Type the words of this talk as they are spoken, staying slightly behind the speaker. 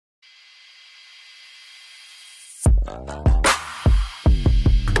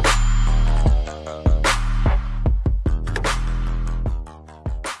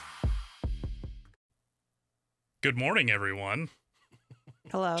Good morning, everyone.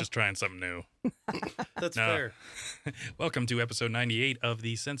 Hello. Just trying something new. That's fair. Welcome to episode 98 of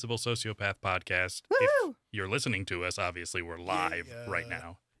the Sensible Sociopath podcast. Woo-hoo! If you're listening to us, obviously we're live right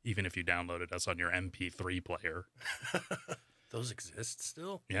now, even if you downloaded us on your MP3 player. Those exist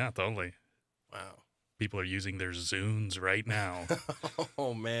still? Yeah, totally. Wow. People are using their Zunes right now.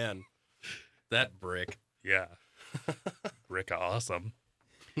 Oh, man. That brick. Yeah. Rick, awesome.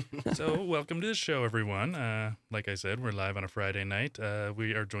 So, welcome to the show, everyone. Like I said, we're live on a Friday night.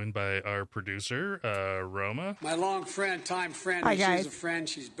 We are joined by our producer, Roma. My long friend, time friend. Hi, guys. She's a friend.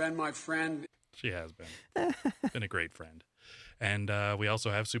 She's been my friend. She has been a great friend. And we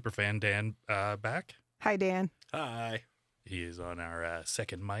also have Superfan Dan back. Hi, Dan. Hi. He is on our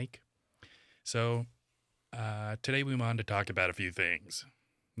second mic. So, today we wanted to talk about a few things.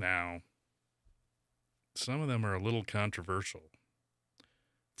 Now, some of them are a little controversial.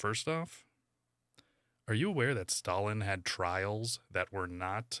 First off, are you aware that Stalin had trials that were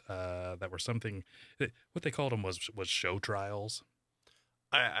not, that were something, what they called them was show trials?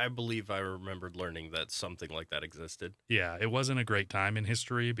 I believe I remembered learning that something like that existed. Yeah, it wasn't a great time in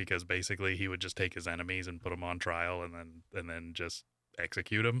history because basically he would just take his enemies and put them on trial and then just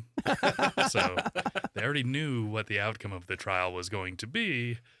execute them. So they already knew what the outcome of the trial was going to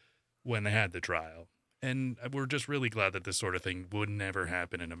be when they had the trial. And we're just really glad that this sort of thing would never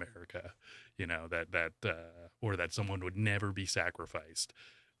happen in America, you know, or that someone would never be sacrificed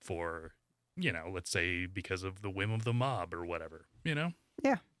for, you know, let's say because of the whim of the mob or whatever, you know?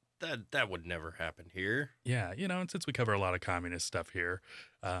 Yeah. That would never happen here. Yeah, you know, and since we cover a lot of communist stuff here,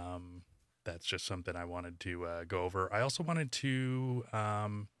 that's just something I wanted to go over. I also wanted to,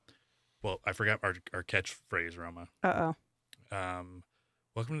 well, I forgot our catchphrase, Roma. Uh-oh.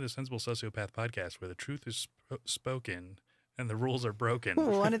 Welcome to the Sensible Sociopath podcast, where the truth is spoken and the rules are broken.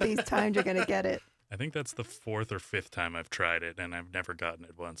 One of these times you're going to get it. I think that's the fourth or fifth time I've tried it, and I've never gotten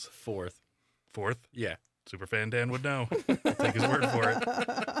it once. Fourth. Fourth? Yeah. Superfan Dan would know. I'll take his word for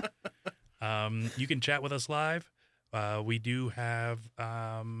it. You can chat with us live. We do have...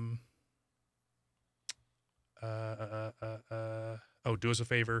 do us a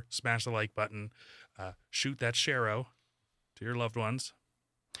favor. Smash the like button. Shoot that share-o to your loved ones.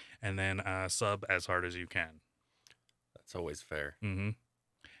 And then sub as hard as you can. That's always fair. Mm-hmm.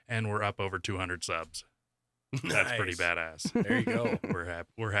 And we're up over 200 subs. Nice. That's pretty badass. There you go.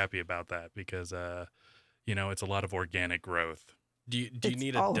 We're happy about that because, you know, it's a lot of organic growth. Do you It's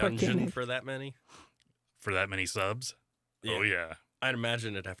need a all dungeon organic. for that many? For that many subs? Yeah. Oh, yeah. I'd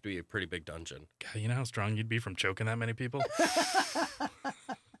imagine it'd have to be a pretty big dungeon. God, you know how strong you'd be from choking that many people?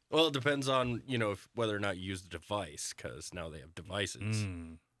 Well, it depends on, you know, whether or not you use the device, because now they have devices.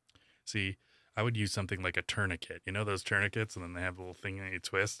 See, I would use something like a tourniquet. You know those tourniquets, and then they have a little thing that you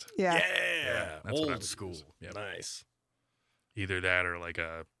twist? Yeah. that's what I Old would school. use. Yep. Nice. Either that or like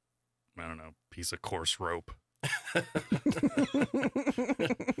a, I don't know, piece of coarse rope.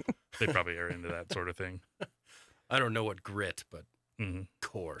 They probably are into that sort of thing. I don't know what grit, but Mm-hmm.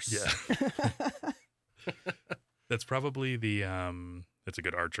 coarse. Yeah. That's probably the, that's a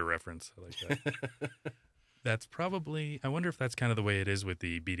good Archer reference. I like that. That's probably, I wonder if that's kind of the way it is with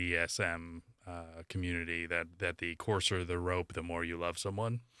the BDSM community, that the coarser the rope, the more you love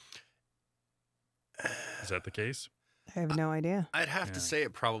someone. Is that the case? I have no idea. I'd have to say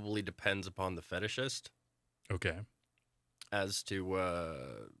it probably depends upon the fetishist Okay. as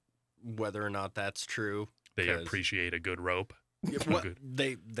to whether or not that's true. They 'cause- appreciate a good rope. Yeah,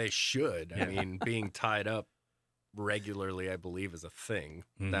 they should. Yeah. I mean, being tied up regularly, I believe, is a thing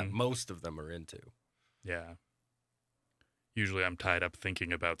that most of them are into. Yeah. Usually I'm tied up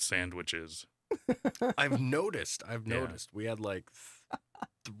thinking about sandwiches. I've noticed. We had like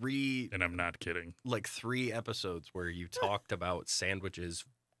three, And I'm not kidding. like 3 episodes where you talked about sandwiches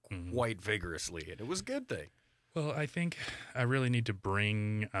quite vigorously, and it was a good thing. Well, I think I really need to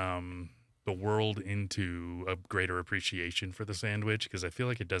bring the world into a greater appreciation for the sandwich because I feel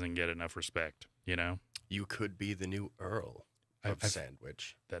like it doesn't get enough respect, you know? You could be the new Earl of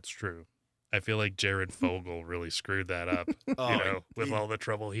sandwich. That's true. I feel like Jared Fogle really screwed that up, Oh, you know, with all the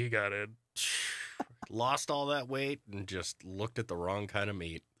trouble he got in. Lost all that weight and just looked at the wrong kind of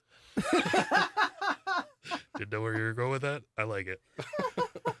meat. Didn't know where you were going with that? I like it.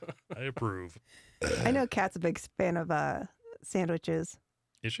 I approve. I know Kat's a big fan of sandwiches.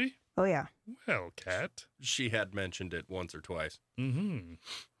 Is she? Oh, yeah. Well, Kat. She had mentioned it once or twice. Mm-hmm.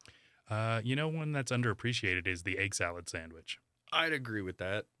 You know, one that's underappreciated is the egg salad sandwich. I'd agree with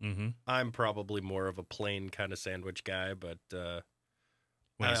that. Mm-hmm. I'm probably more of a plain kind of sandwich guy, but When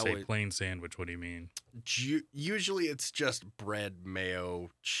I you say always- plain sandwich, what do you mean? usually it's just bread, mayo,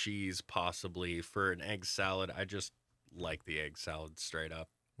 cheese, possibly. For an egg salad, I just like the egg salad straight up.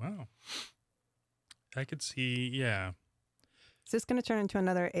 Wow. I could see, yeah. Is this going to turn into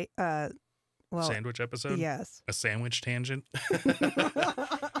another, Sandwich episode? yes. A sandwich tangent?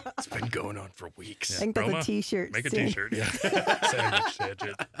 It's been going on for weeks. I think that's Roma, a t-shirt. Make a soon. t-shirt. Yeah. Sandwich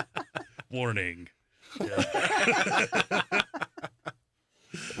tangent. Warning. Yeah.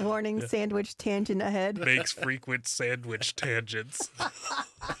 Warning, sandwich tangent ahead. Makes frequent sandwich tangents.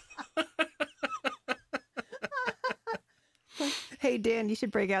 Hey, Dan, you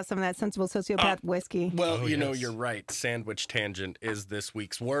should break out some of that sensible sociopath whiskey. Well, Oh, you know, yes. you're right. Sandwich tangent is this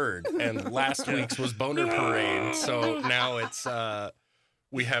week's word, and last week's was boner parade. So now it's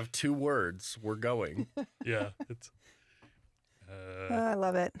we have 2 words. We're going. Yeah. It's I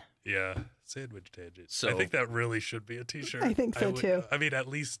love it. yeah, sandwich tangent. So- I think that really should be a t-shirt. I think so, too. I mean, at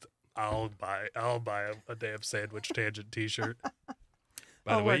least I'll buy a damn sandwich tangent t-shirt.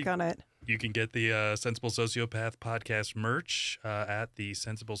 By I'll the way, work on it. you can get the Sensible Sociopath podcast merch at the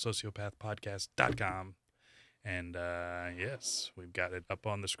sensiblesociopathpodcast.com. And yes, we've got it up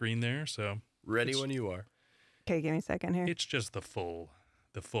on the screen there. So Ready when you are. Okay, give me a second here. it's just the full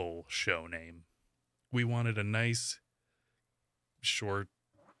show name. We wanted a nice short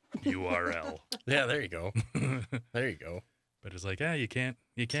URL. Yeah, there you go. There you go. But it's like, you can't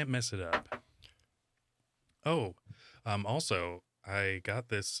mess it up. Oh, also, I got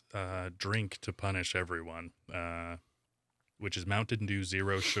this drink to punish everyone, which is Mountain Dew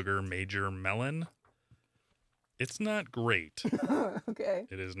Zero Sugar Major Melon. It's not great. Okay.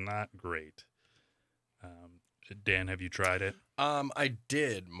 It is not great. Dan, have you tried it? I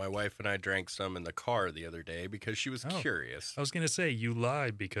did. My wife and I drank some in the car the other day because she was Oh. curious. I was gonna say you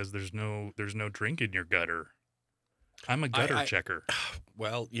lied because there's no drink in your gutter. I'm a gutter checker.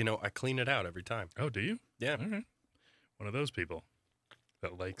 Well, you know, I clean it out every time. Oh, do you? Yeah. All right. One of those people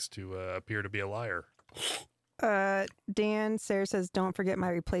that likes to appear to be a liar. Dan, Sarah says, don't forget my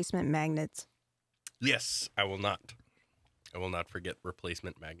replacement magnets. Yes, I will not. I will not forget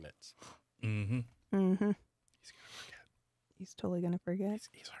replacement magnets. Mm-hmm. Mm-hmm. He's gonna forget. He's totally going to forget.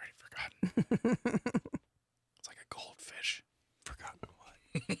 He's already forgotten. It's like a goldfish. Forgotten what?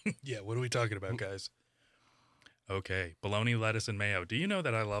 Yeah, what are we talking about, guys? Okay, bologna, lettuce, and mayo. Do you know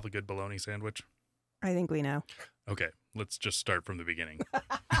that I love a good bologna sandwich? I think we know. Okay, let's just start from the beginning.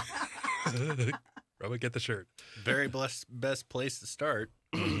 Robert, get the shirt. Very best place to start.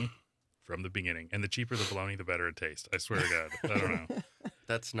 From the beginning. And the cheaper the bologna, the better it tastes. I swear to God. I don't know.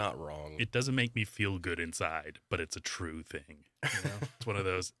 That's not wrong. It doesn't make me feel good inside, but it's a true thing. You know? It's one of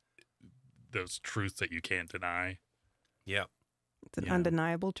those truths that you can't deny. Yeah. It's an Yeah.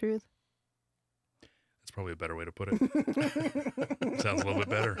 undeniable truth. That's probably a better way to put it. Sounds a little bit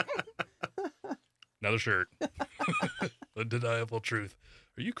better. Another shirt. Undeniable truth.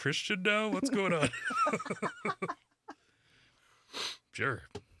 Are you Christian now? What's going on? Sure.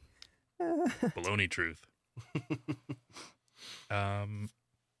 Baloney truth.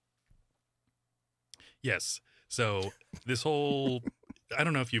 Yes. So this whole, I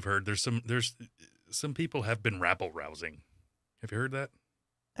don't know if you've heard, there's some people have been rabble rousing. Have you heard that?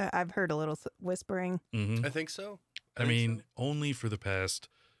 I've heard a little whispering. Mm-hmm. I think so. I mean, only for the past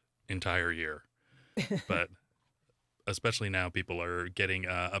entire year, but especially now, people are getting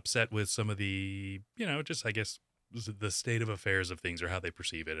upset with some of the, just I guess the state of affairs of things or how they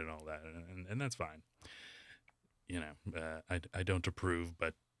perceive it and all that, and that's fine. I don't approve,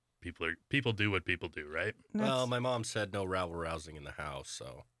 but people do what people do, right? Well, my mom said no rabble rousing in the house,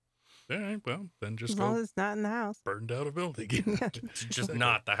 so All right, well then just as long go as it's not in the house. burn down a building. it's just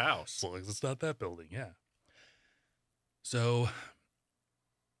not the house. As long as it's not that building, yeah. So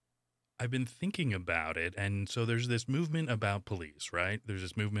I've been thinking about it, and so there's this movement about police, right? There's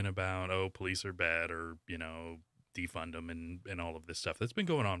this movement about, police are bad, or, defund them and all of this stuff that's been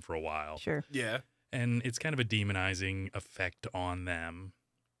going on for a while. Sure. Yeah. And it's kind of a demonizing effect on them.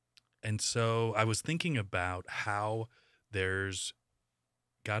 And so I was thinking about how there's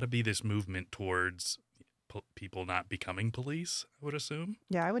got to be this movement towards people not becoming police, I would assume.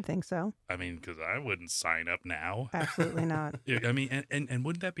 Yeah, I would think so. I mean, because I wouldn't sign up now. Absolutely not. I mean, and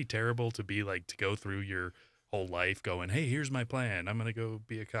wouldn't that be terrible to be like, to go through your whole life going, hey, here's my plan. I'm going to go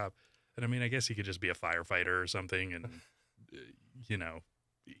be a cop. And I mean, I guess you could just be a firefighter or something. And,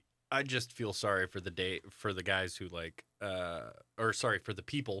 I just feel sorry for the guys who for the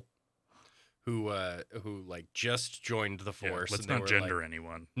people who just joined the force. let's and they not were gender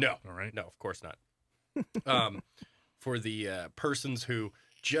anyone. No, All right. no, of course not. for the persons who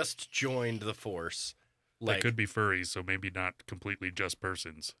just joined the force. They could be furries, so maybe not completely just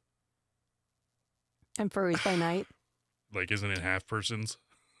persons. And furries by night, Like, isn't it half persons?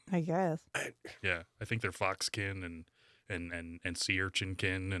 I guess. Yeah, I think they're foxkin and sea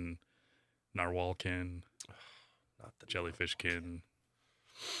urchinkin and narwhalkin, not the jellyfishkin,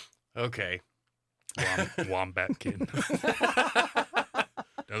 Okay. wombatkin.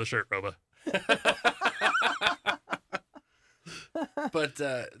 Another shirt, Roba. But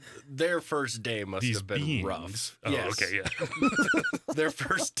their first day must These have been beings. rough. Oh, Yes. okay, yeah. Their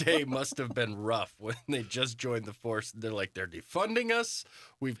first day must have been rough when they just joined the force. They're like, they're defunding us.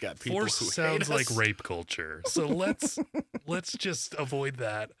 We've got people Force who hate sounds like us. rape culture, so let's just avoid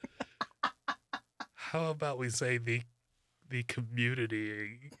that. How about we say the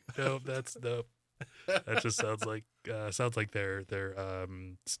community? No, that's no. That just sounds like they're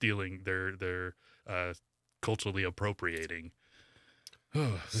stealing, they're culturally appropriating.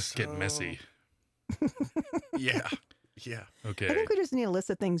 Oh, this is getting messy. Yeah. Yeah. Okay. I think we just need a list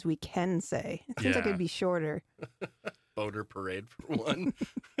of things we can say. It seems like Yeah. it'd be shorter. Boater parade for one.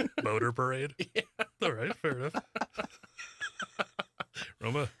 Motor parade. Yeah. All right, fair enough.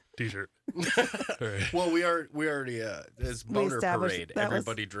 Roma t-shirt. All right. Well, we already this boater established parade. that was-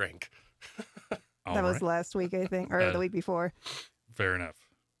 Everybody drink. All That was right. last week, I think, or the week before. Fair enough.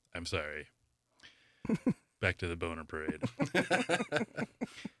 I'm sorry. Back to the boner parade.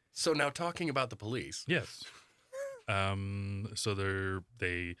 So now talking about the police. Yes. So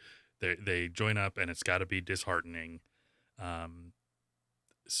they join up, and it's got to be disheartening.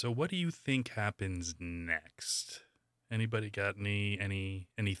 So what do you think happens next? Anybody got any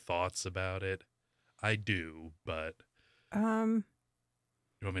thoughts about it? I do, but Um,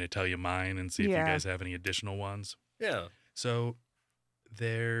 you want me to tell you mine and see if you Yeah. guys have any additional ones? Yeah. So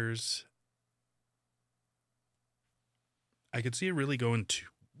I could see it really going to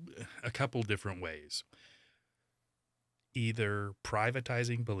a couple different ways. Either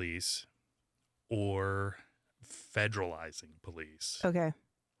privatizing police or federalizing police. okay.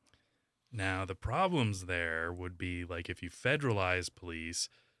 Now, the problems there would be like if you federalize police,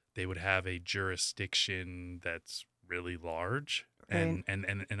 they would have a jurisdiction that's really large. Right.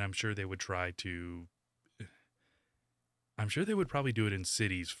 And I'm sure they would try to I'm sure they would probably do it in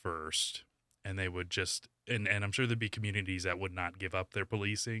cities first, and they would just and I'm sure there'd be communities that would not give up their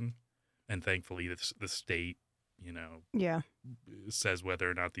policing, and thankfully the state, Yeah. says whether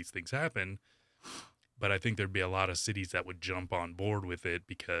or not these things happen. But I think there'd be a lot of cities that would jump on board with it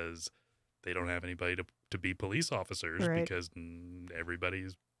because they don't have anybody to be police officers Right. because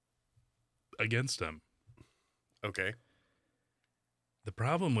everybody's against them. Okay. The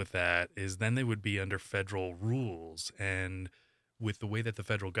problem with that is then they would be under federal rules, and with the way that the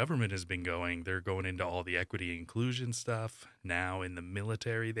federal government has been going, they're going into all the equity and inclusion stuff. Now in the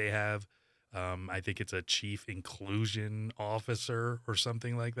military, they have, I think it's a chief inclusion officer or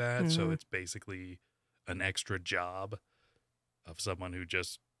something like that. So Mhm. it's basically an extra job of someone who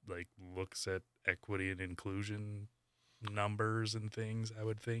just like looks at equity and inclusion numbers and things, I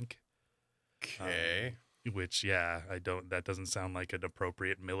would think. Okay. Which, yeah, that doesn't sound like an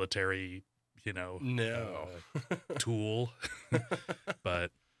appropriate military, No. tool.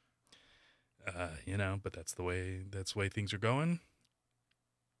 But, but that's the way things are going.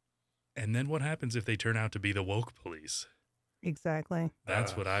 And then what happens if they turn out to be the woke police? Exactly.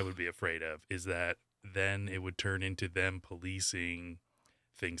 That's what I would be afraid of, is that then it would turn into them policing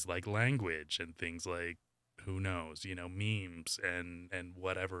things like language and things like, who knows, memes and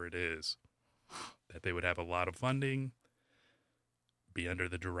whatever it is. That they would have a lot of funding, be under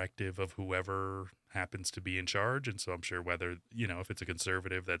the directive of whoever happens to be in charge. And so I'm sure whether, if it's a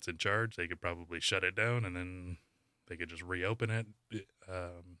conservative that's in charge, they could probably shut it down and then they could just reopen it.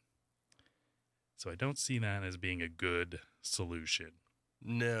 So I don't see that as being a good solution.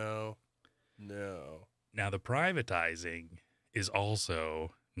 No. Now, the privatizing is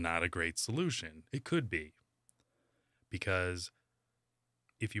also not a great solution. It could be. Because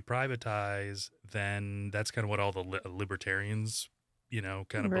if you privatize, then that's kind of what all the libertarians,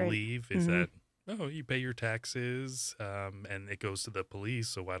 kind of Right. believe is Mhm. that, you pay your taxes and it goes to the police.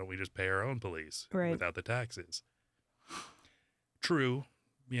 So why don't we just pay our own police Right. without the taxes? True.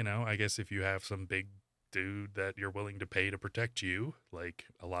 I guess if you have some big dude that you're willing to pay to protect you, like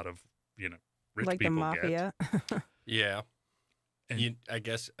a lot of, rich Like the people mafia. Yeah. And- I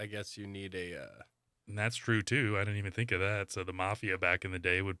guess you need a And that's true too. I didn't even think of that. So the mafia back in the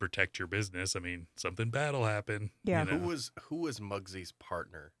day would protect your business. I mean, something bad will happen. Yeah. who was Muggsy's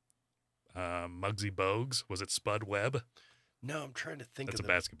partner? Muggsy Bogues? Was it Spud Webb? No, I'm trying to think That's a of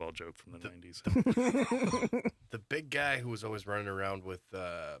basketball joke from the 90s. The big guy who was always running around with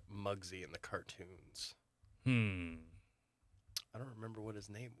Muggsy in the cartoons. I don't remember what his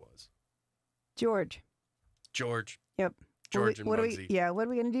name was. George. George. Yep. George and what Muggsy. what are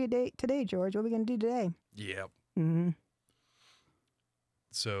we going to do today, George? What are we going to do today? Yep. Mm-hmm.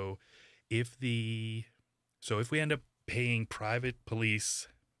 So if we end up paying private police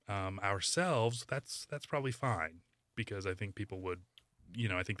ourselves, that's probably fine, because I think people would,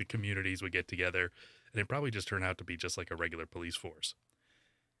 I think the communities would get together and it'd probably just turn out to be just like a regular police force.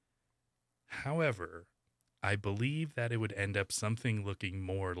 However, I believe that it would end up something looking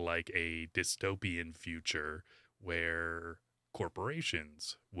more like a dystopian future where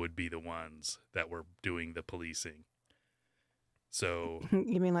corporations would be the ones that were doing the policing. So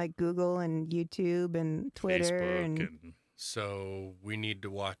You mean like Google and YouTube and Twitter Facebook and So we need to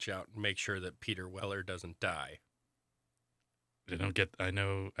watch out and make sure that Peter Weller doesn't die. I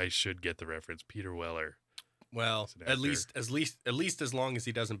know I should get the reference. Peter Weller. Well, As an at least as long as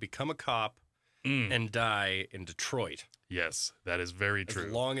he doesn't become a cop and die in Detroit. Yes, that is very true.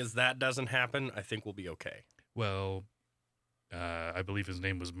 As long as that doesn't happen, I think we'll be okay. Well, I believe his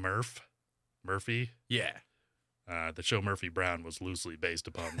name was Murphy. Yeah. The show Murphy Brown was loosely based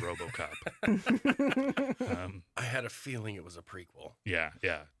upon RoboCop. I had a feeling it was a prequel. Yeah.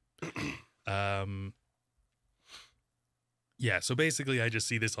 Yeah, so basically I just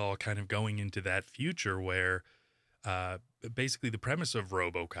see this all kind of going into that future where basically the premise of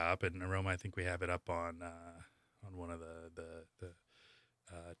RoboCop, and Aroma, I think we have it up on one of the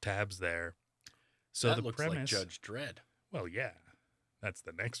tabs there. So that the looks premise, like Judge Dredd. well, yeah, that's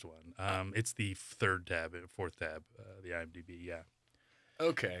the next one. It's the fourth tab, the IMDb, yeah.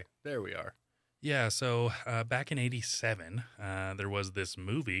 Okay, there we are. Yeah, so back in '87, there was this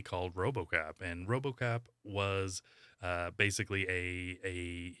movie called RoboCop, and RoboCop was basically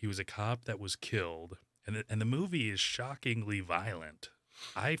he was a cop that was killed, and the movie is shockingly violent.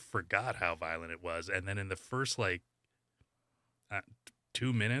 I forgot how violent it was, and then in the first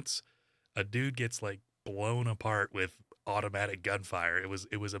 2 minutes, a dude gets blown apart with automatic gunfire. It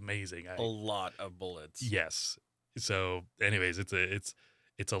was amazing. A lot of bullets. Yes. So, anyways, it's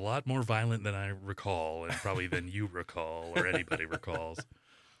a lot more violent than I recall, and probably than you recall or anybody recalls.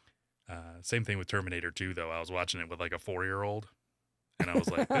 Same thing with Terminator 2, though. I was watching it with a 4-year-old, and I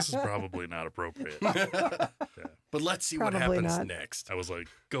was like, this is probably not appropriate. Yeah. But let's see Probably what happens not. next. I was like,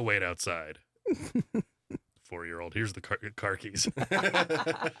 go wait outside. 4-year-old, here's the car keys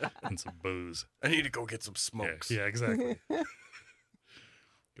and some booze. I need to go get some smokes. Yeah, exactly.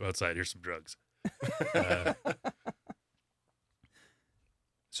 Go outside, here's some drugs.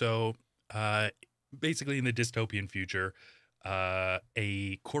 So basically in the dystopian future,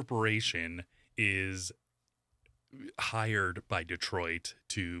 a corporation is hired by Detroit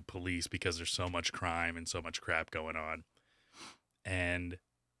to police because there's so much crime and so much crap going on. And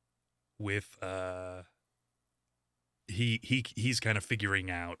with he's kind of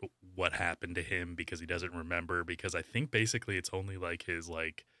figuring out what happened to him because he doesn't remember, because I think basically it's only his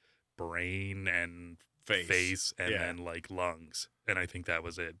brain and face and then lungs, and I think that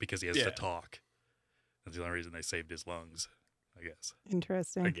was it, because he has to talk. That's the only reason they saved his lungs, I guess.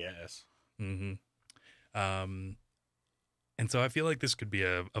 Interesting. I guess. Mm-hmm. And so I feel like this could be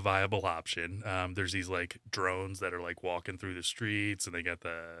a viable option. There's these drones that are walking through the streets, and they got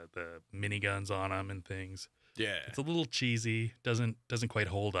the miniguns on them and things. Yeah. It's a little cheesy. Doesn't quite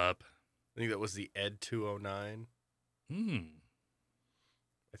hold up. I think that was the Ed 209.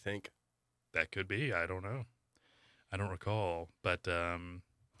 I think. That could be. I don't know. I don't recall. But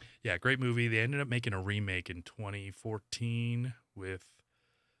yeah, great movie. They ended up making a remake in 2014 with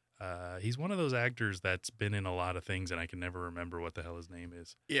he's one of those actors that's been in a lot of things, and I can never remember what the hell his name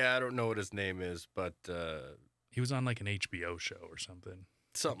is. Yeah, I don't know what his name is, but he was on an HBO show or something.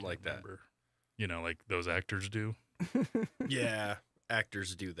 Something like that. Like those actors do. Yeah,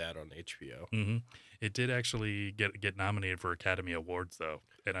 actors do that on HBO. Mm-hmm. It did actually get nominated for Academy Awards, though,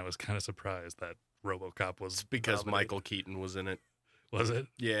 and I was kind of surprised that RoboCop was It's because nominated. Michael Keaton was in it. Was it?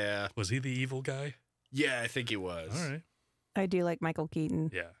 Yeah. Was he the evil guy? Yeah, I think he was. All right. I do like Michael Keaton.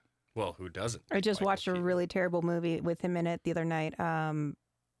 Yeah. Well, who doesn't? I just Michael watched a Keaton? really terrible movie with him in it the other night. What's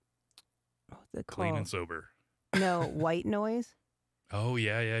it Clean called? and sober. No, White Noise. Oh,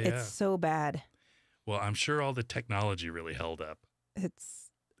 yeah. It's so bad. Well, I'm sure all the technology really held up. It's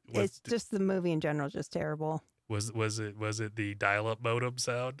just the movie in general is just terrible. Was it the dial-up modem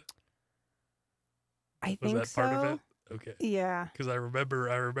sound? I Was think that so. part of it? Okay. Yeah. Because I remember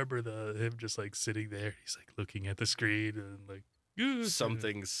him just sitting there. He's looking at the screen and "Ugh."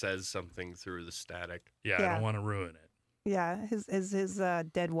 Something says something through the static. Yeah, I Yeah. don't want to ruin it. Yeah. His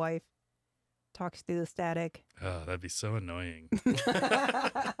dead wife talks through the static. Oh, that'd be so annoying.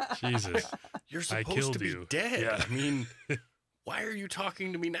 Jesus. You're I supposed killed to be you. dead. Yeah. I mean, why are you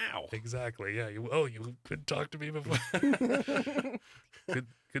talking to me now? Exactly. Yeah. You could talk to me before.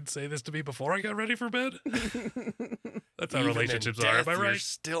 could say this to me before I got ready for bed. That's how Even relationships in are. death, Am I You're right?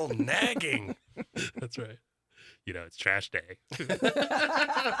 still nagging. That's right. You know, it's trash day.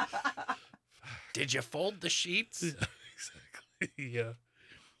 Did you fold the sheets? Yeah, exactly. Yeah.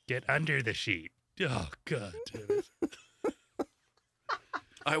 Get under the sheet. Oh, God damn it.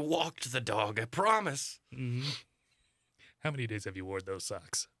 I walked the dog, I promise. Mm-hmm. How many days have you worn those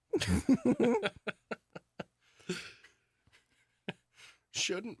socks?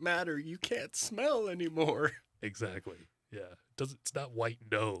 Shouldn't matter. You can't smell anymore. Exactly. Yeah. It's not white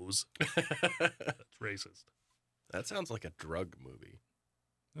nose. That's racist. That sounds like a drug movie.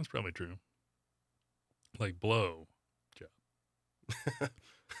 That's probably true. Like blow job.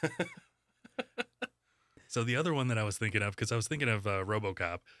 So the other one that I was thinking of, because I was thinking of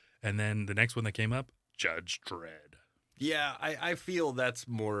RoboCop, and then the next one that came up, Judge Dredd. Yeah, I feel that's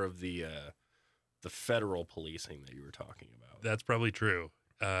more of the federal policing that you were talking about. That's probably true.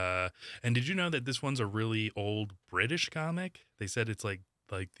 And did you know that this one's a really old British comic? They said it's like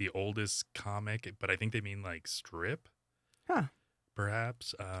the oldest comic, but I think they mean like strip. Huh.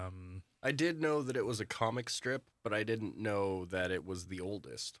 Perhaps. I did know that it was a comic strip, but I didn't know that it was the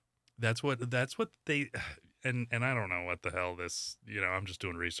oldest. That's what they and I don't know what the hell this, I'm just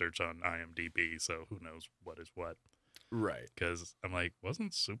doing research on IMDb, so who knows what is what. Right. Because I'm like,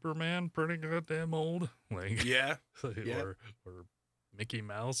 wasn't Superman pretty goddamn old? Like, Yeah. Yeah. or Mickey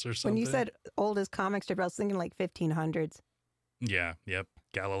Mouse or something. When you said oldest comic strip, I was thinking like 1500s. Yeah, yep.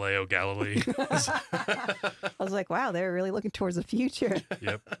 Galileo Galilei. I was like, wow, they're really looking towards the future.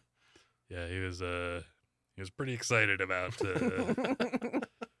 Yep. Yeah, he was pretty excited about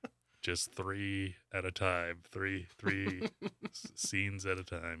just 3 at a time, three scenes at a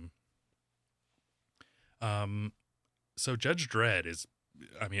time. So Judge Dredd is,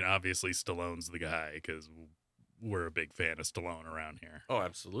 I mean, obviously Stallone's the guy because we're a big fan of Stallone around here. Oh,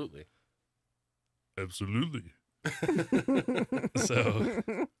 absolutely. Absolutely. So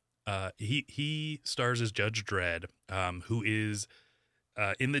he stars as Judge Dredd, who is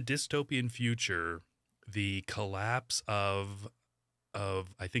in the dystopian future, the collapse of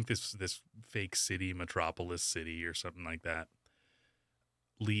I think this fake city, Metropolis City or something like that,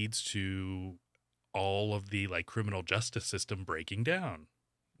 leads to all of the like criminal justice system breaking down,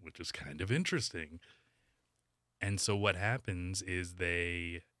 which is kind of interesting. And so what happens is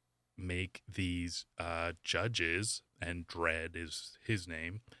they make these judges, and Dredd is his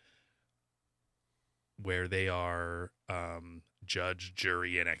name, where they are judge,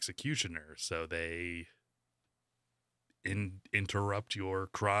 jury, and executioner. So they interrupt your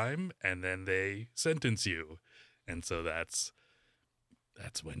crime and then they sentence you. And so that's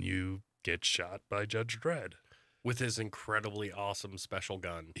when you get shot by Judge Dredd. With his incredibly awesome special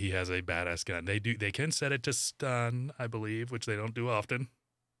gun. He has a badass gun. They can set it to stun, I believe, which they don't do often.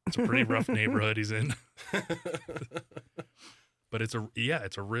 It's a pretty rough neighborhood he's in. But it's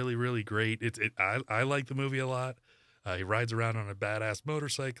a really, really great. I like the movie a lot. He rides around on a badass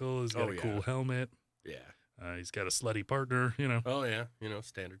motorcycle. He's got a cool helmet. Yeah. He's got a slutty partner, Oh, yeah.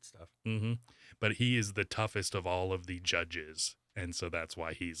 Standard stuff. Mm-hmm. But he is the toughest of all of the judges. And so that's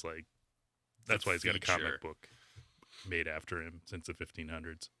why he's like, that's why he's got a comic book made after him since the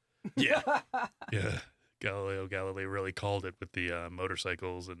 1500s. Yeah. Yeah. Galileo Galilei really called it with the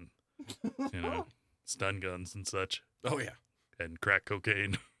motorcycles and, stun guns and such. Oh, yeah. And crack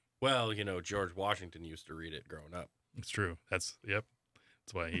cocaine. Well, George Washington used to read it growing up. It's true. That's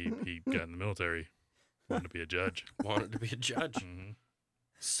why he got in the military. Wanted to be a judge. Wanted to be a judge. Mm-hmm.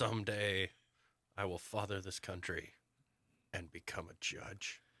 Someday I will father this country and become a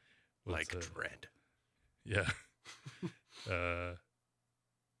judge. Like Dredd. Yeah. God,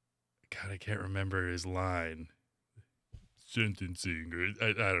 I can't remember his line. Sentencing, or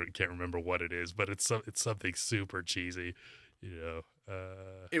I can't remember what it is, but it's something super cheesy,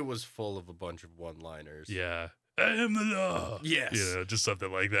 It was full of a bunch of one-liners. Yeah, I am the law. Yes, just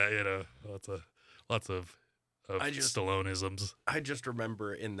something like that. Lots of Stallone-isms. I just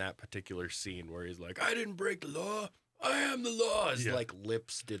remember in that particular scene where he's like, "I didn't break the law. I am the law." His like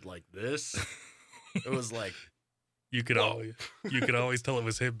lips did like this. It was like. You could always tell it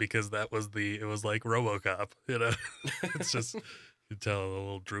was him because it was like RoboCop, It's just you could tell a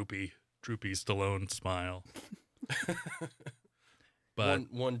little droopy Stallone smile.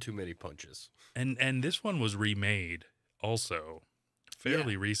 But one too many punches. And this one was remade also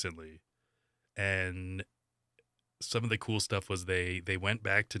fairly recently, and some of the cool stuff was they went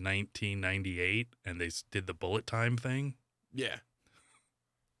back to 1998 and they did the bullet time thing, Yeah.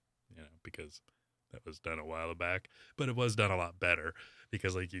 because that was done a while back, but it was done a lot better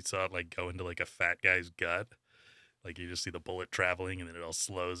because like you saw it like go into like a fat guy's gut. Like you just see the bullet traveling and then it all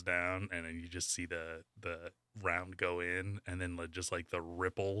slows down and then you just see the round go in and then just like the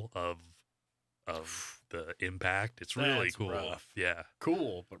ripple of the impact. It's really That's cool. rough. Yeah.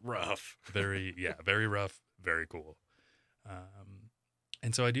 Cool, but rough. Very rough, very cool.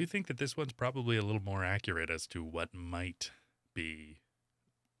 And so I do think that this one's probably a little more accurate as to what might be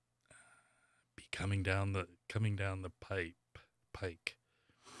coming down the pike,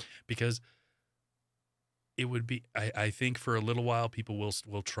 because it would be. I think for a little while people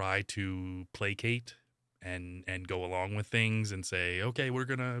will try to placate and go along with things and say, okay, we're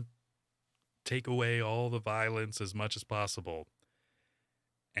gonna take away all the violence as much as possible,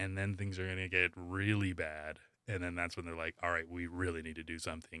 and then things are gonna get really bad. And then that's when they're like, all right, we really need to do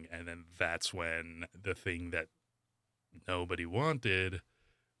something. And then that's when the thing that nobody wanted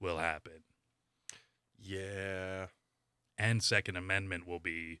will happen. Yeah. And Second Amendment will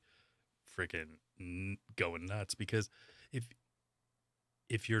be freaking going nuts, because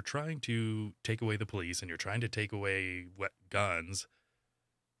if you're trying to take away the police and you're trying to take away guns,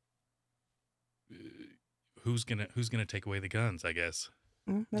 who's gonna take away the guns, I guess,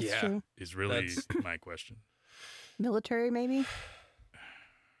 That's true. is really my question. Military, maybe?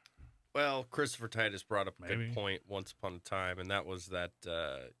 Well, Christopher Titus brought up a Maybe. good point once upon a time, and that was that,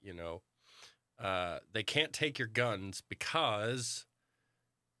 they can't take your guns because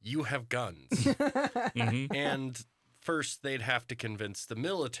you have guns. Mm-hmm. And first they'd have to convince the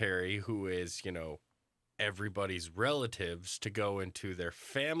military, who is, everybody's relatives, to go into their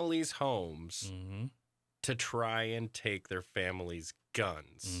families' homes Mm-hmm. to try and take their families'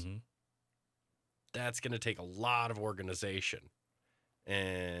 guns. Mm-hmm. That's going to take a lot of organization.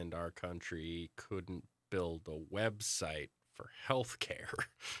 And our country couldn't build a website for healthcare.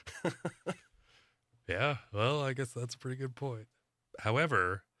 Yeah, well, I guess that's a pretty good point.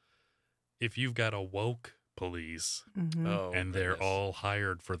 However, if you've got a woke police Mhm. Oh, and they're goodness. all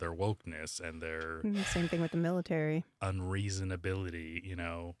hired for their wokeness and their Same thing with the military. unreasonability,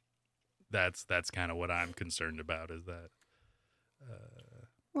 that's kind of what I'm concerned about, is that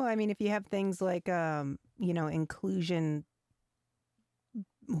Well, I mean, if you have things like, inclusion,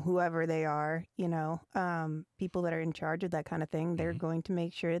 whoever they are, people that are in charge of that kind of thing, they're Mhm. going to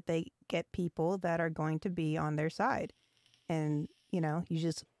make sure that they get people that are going to be on their side. And, you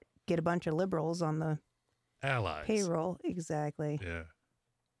just get a bunch of liberals on the allies. payroll. Exactly. Yeah.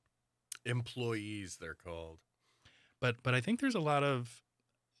 Employees, they're called. But I think there's a lot of,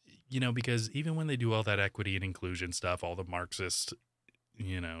 because even when they do all that equity and inclusion stuff, all the Marxist,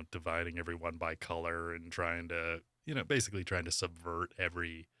 dividing everyone by color and trying to, basically trying to subvert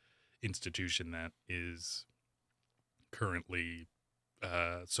every institution that is currently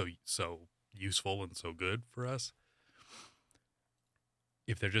so useful and so good for us.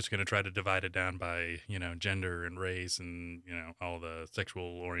 If they're just going to try to divide it down by, gender and race and, all the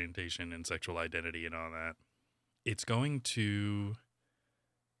sexual orientation and sexual identity and all that, there's going to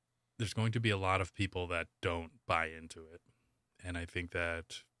be a lot of people that don't buy into it. And I think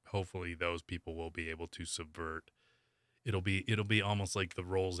that hopefully those people will be able to subvert. It'll be almost like the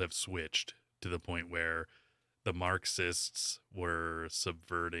roles have switched to the point where the Marxists were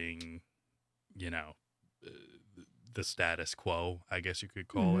subverting, the status quo, I guess you could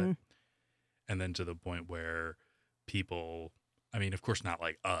call it. And then to the point where people, I mean, of course, not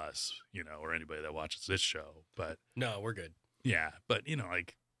like us, or anybody that watches this show, but No, we're good. yeah, but,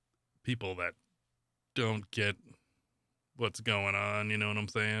 like people that don't get what's going on, you know what I'm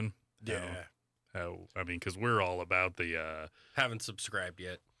saying? Because we're all about the, Haven't subscribed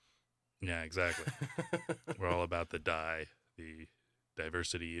yet. yeah, exactly. We're all about the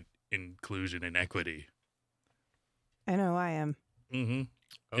diversity, inclusion, and equity. I know I am. Mm-hmm.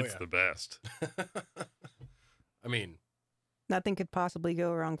 Oh, It's yeah. the best. I mean, Nothing could possibly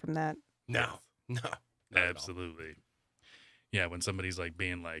go wrong from that. no. Not at all. Absolutely. Yeah, when somebody's like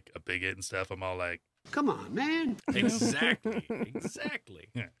being like a bigot and stuff, I'm all like, Come on, man. Exactly. Exactly.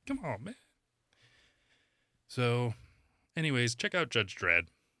 yeah, come on, man. So, anyways, check out Judge Dredd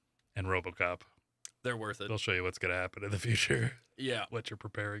and RoboCop. They're worth it. They'll show you what's going to happen in the future, Yeah. what you're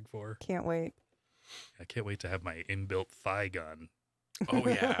preparing for. Can't wait. I can't wait to have my inbuilt thigh gun. Oh,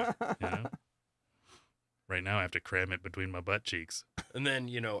 yeah. Right now, I have to cram it between my butt cheeks And then,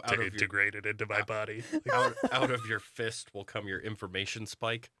 out to of your integrate it into my body. out of your fist will come your information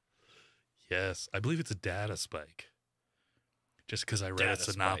spike. Yes, I believe it's a data spike. just because I read Data a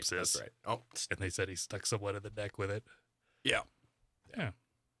spike, synopsis. That's right. Oh, And they said he stuck someone in the neck with it. yeah.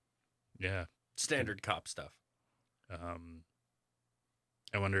 Yeah. Standard cop stuff. I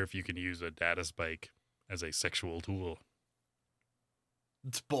wonder if you can use a data spike as a sexual tool.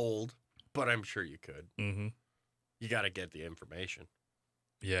 It's bold, but I'm sure you could. Mm-hmm. You got to get the information.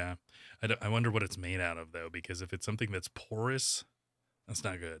 Yeah. I wonder what it's made out of, though, because if it's something that's porous, that's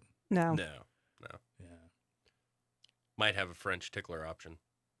not good. No. No. Yeah. Might have a French tickler option.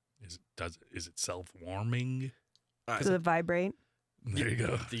 Is it self-warming? Does it vibrate? There you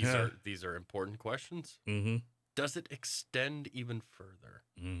go. These are important questions. Mm-hmm. Does it extend even further?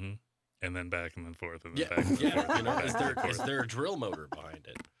 Mm-hmm. And then back and then forth and then Yeah, back and then yeah. forth. You know, back is and then there forth. a drill motor behind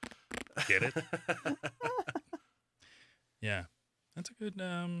it? Get it? Yeah. That's a good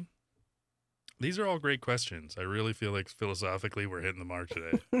these are all great questions. I really feel like philosophically we're hitting the mark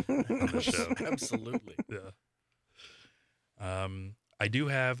today on the show. Absolutely. Yeah. I do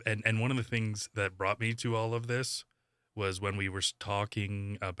have and one of the things that brought me to all of this was when we were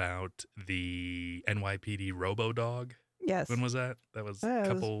talking about the NYPD RoboDog. Yes. When was that? That was It a was-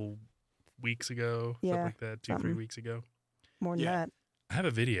 couple weeks ago, something Yeah, like that, 2-3 something. weeks ago. More than Yeah. that. I have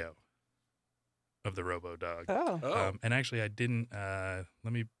a video of the RoboDog. Oh. Oh, And actually, I didn't.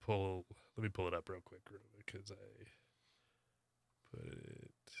 Let me pull it up real quick, because I put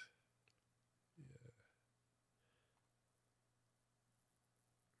it. Yeah.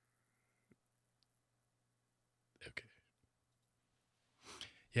 Okay.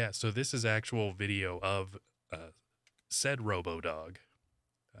 Yeah. So this is actual video of said RoboDog.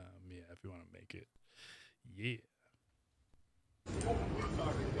 Yeah. If you want to make it. Yeah.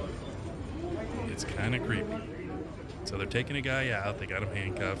 It's kind of creepy. So they're taking a guy out. They got him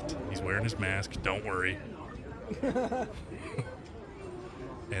handcuffed. He's wearing his mask. Don't worry.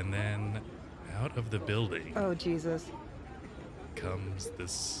 And then out of the building Oh, Jesus. comes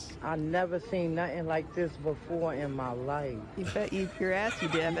this. I never seen nothing like this before in my life. You bet your ass you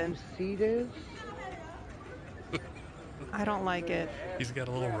didn't. See this? I don't like it. He's got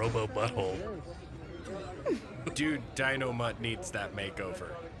a little robo butthole. dude, Dino Mutt needs that makeover.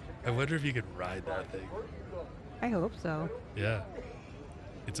 I wonder if you could ride that thing. I hope so. Yeah.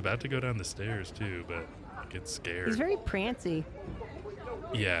 It's about to go down the stairs too, but I get scared. He's very prancy.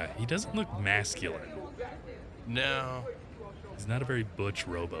 Yeah, he doesn't look masculine. No, He's not a very butch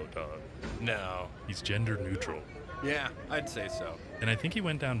robo dog. no. He's gender neutral. Yeah, I'd say so. And I think he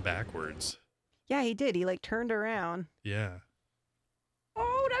went down backwards. Yeah, he did. He like turned around. Yeah.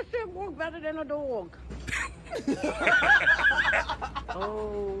 Oh, that shit work better than a dog.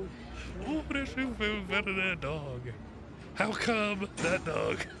 Oh, Oh, that shit feels better than a dog. How come that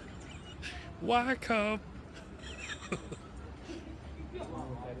dog? Why come?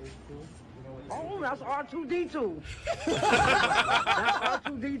 oh, that's R2D2. That's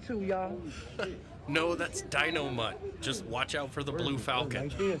R2D2, y'all. No, that's Dino Mutt. Just watch out for the Blue Falcon.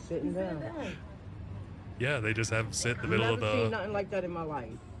 Right there, sitting down. Yeah, they just have him sit in the middle Never of seen the. nothing like that in my life.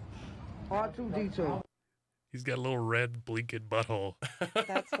 R2D2. He's got a little red blinking butthole.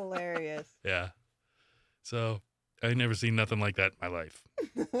 That's hilarious. Yeah. So I ain't never seen nothing like that in my life.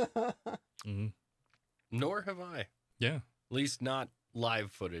 Hmm. Nor have I. Yeah. At least not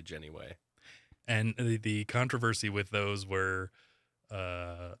live footage, anyway. And the controversy with those were,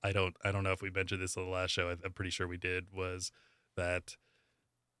 I don't know if we mentioned this on the last show. I'm pretty sure we did. Was that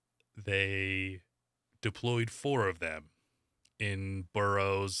they deployed 4 of them in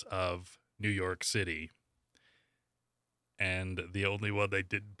boroughs of New York City, and the only one they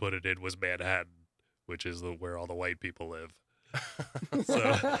didn't put it in was Manhattan, which is where all the white people live.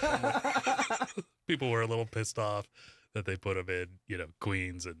 So people were a little pissed off that they put them in,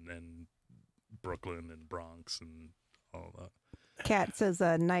 Queens and Brooklyn and Bronx and all that. Cat says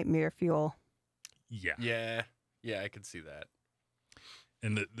nightmare fuel. Yeah. Yeah, I could see that.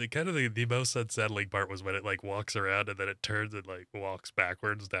 And the kind of the most unsettling part was when it like walks around and then it turns and like walks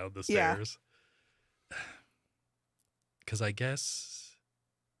backwards down the Yeah. stairs. Because I guess,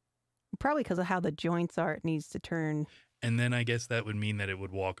 Probably because of how the joints are, it needs to turn. and then I guess that would mean that it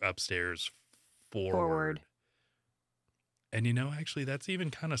would walk upstairs forward. Forward. And actually that's even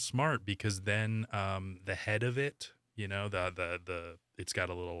kind of smart because then the head of it, the it's got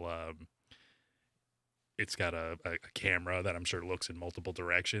a little it's got a camera that I'm sure looks in multiple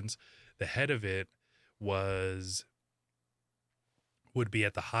directions. The head of it would be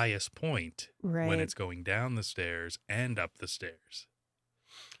at the highest point Right. when it's going down the stairs and up the stairs,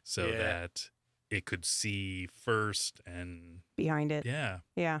 so Yeah. that it could see first. And Behind it. yeah,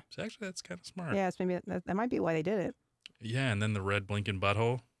 Yeah. so actually that's kind of smart. Yeah, it's maybe that might be why they did it. Yeah, and then the red blinking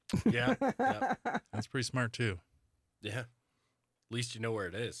butthole, Yeah, yeah, that's pretty smart too. yeah. At least you know where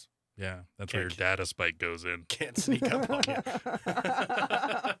it is. Yeah, that's where your Can't- data spike goes in. Can't sneak up on you.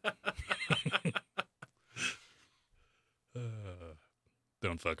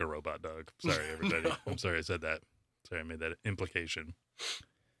 Don't fuck a robot dog. Sorry, everybody. No. I'm sorry I said that. Sorry, I made that implication.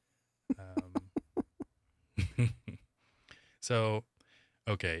 So,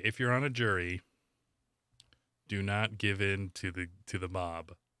 okay, if you're on a jury, do not give in to the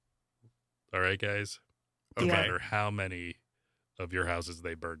mob. All right, guys? No Okay. matter how many of your houses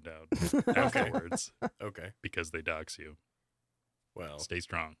they burn down afterwards Okay. because they dox you. Well, Stay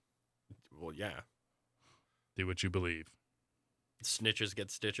strong. yeah. Do what you believe. Snitches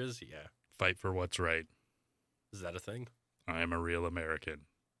get stitches? Yeah. Fight for what's right. Is that a thing? I am a real American.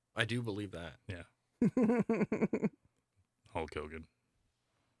 I do believe that. Hulk Hogan.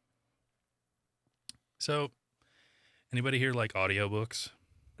 So, anybody here like audiobooks?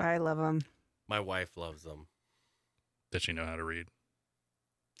 I love them. My wife loves them. Does she know how to read?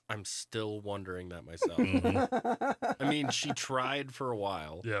 I'm still wondering that myself. Mhm. I mean, she tried for a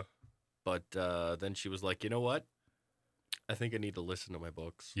while, Yeah. but then she was like, you know what? I think I need to listen to my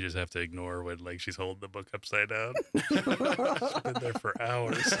books. You just have to ignore when like she's holding the book upside down. She's been there for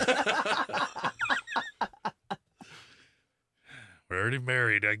hours. We're already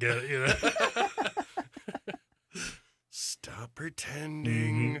married. I get it, you know. Stop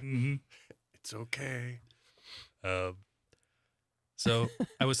pretending. Mhm. It's okay. So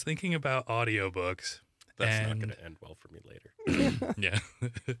I was thinking about audiobooks. That's not And- going to end well for me later. Yeah.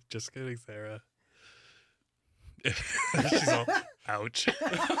 Just kidding, Sarah. She's all, ouch.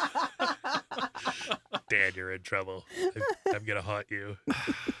 Dad, you're in trouble. I'm going to haunt you.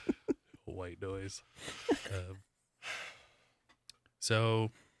 White noise.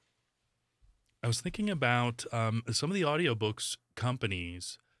 So I was thinking about some of the audiobooks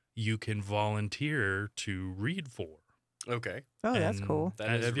companies you can volunteer to read for. Okay. Oh, that's And cool.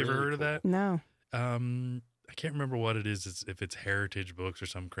 That is have you ever really heard of cool. that? No. I can't remember what it is. If it's heritage books or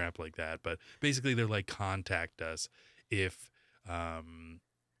some crap like that. But basically, they're like, contact us if.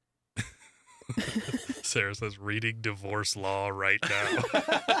 Sarah says, reading divorce law right now. I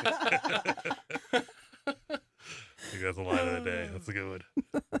think that's the line of the day. That's a good one.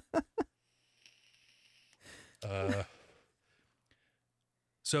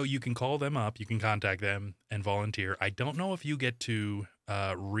 So you can call them up, you can contact them and volunteer. I don't know if you get to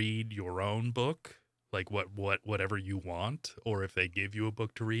read your own book, like whatever you want, or if they give you a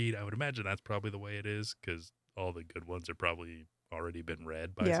book to read. I would imagine that's probably the way it is, because all the good ones are probably already been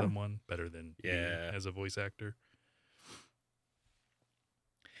read by Yeah. someone better than you Yeah. as a voice actor.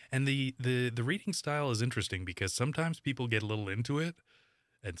 And the reading style is interesting because sometimes people get a little into it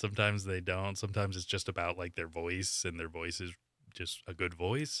and sometimes they don't. Sometimes it's just about like their voice, and their voice is just a good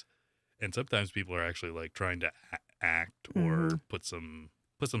voice. And sometimes people are actually like trying to act or put some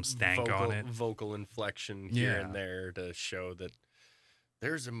stank on it. Vocal inflection here Yeah. and there to show that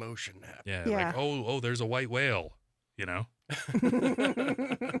there's emotion happening. Yeah, Yeah. like oh, there's a white whale, you know?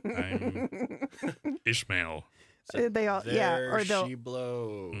 I'm Ishmael. They all, yeah, There or they'll she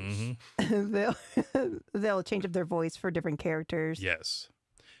blows. Mhm. they'll change up their voice for different characters. Yes.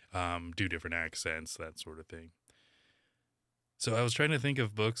 Do different accents, that sort of thing. So I was trying to think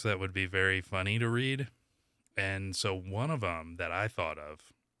of books that would be very funny to read. And so one of them that I thought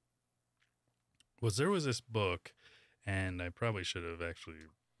of was there was this book, and I probably should have actually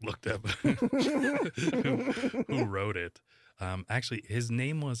looked up who wrote it. Actually, his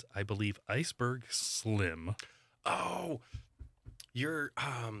name was, I believe, Iceberg Slim. Oh, you're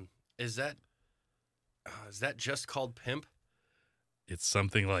is that just called Pimp? It's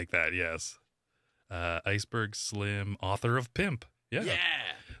something like that, yes. Iceberg Slim, author of Pimp. Yeah.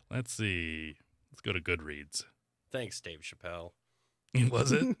 Let's see. Let's go to Goodreads. Thanks, Dave Chappelle.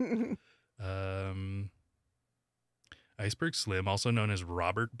 Was it? Iceberg Slim, also known as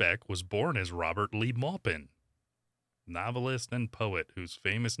Robert Beck, was born as Robert Lee Maupin, novelist and poet whose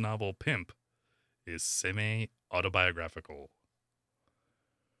famous novel Pimp is semi-autobiographical.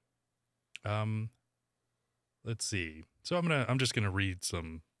 Let's see. So I'm just gonna read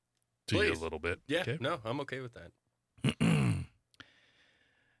some to you a Please. little bit. Yeah, Okay? no, I'm okay with that.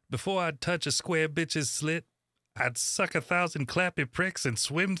 Before I'd touch a square bitch's slit, I'd suck 1,000 clappy pricks and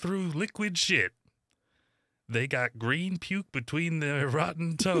swim through liquid shit. They got green puke between their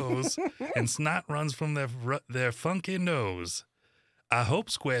rotten toes, and snot runs from their funky nose. I hope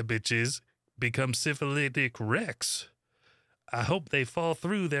square bitches become syphilitic wrecks. I hope they fall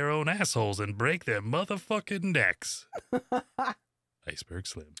through their own assholes and break their motherfucking necks. Iceberg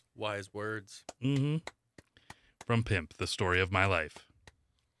Slim. Wise words. Mm-hmm. From Pimp, the story of my life.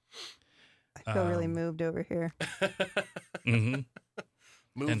 I feel really moved over here. Mhm.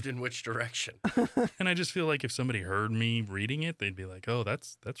 Moved in which direction? And I just feel like if somebody heard me reading it, they'd be like, "Oh,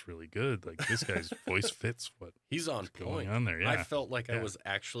 that's really good. Like this guy's voice fits what He's on going point. on there." Yeah. I felt like I Yeah. was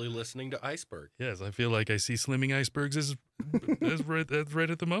actually listening to Iceberg. Yes, I feel like I see slimming icebergs as right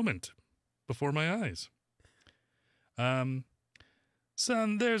at the moment, before my eyes.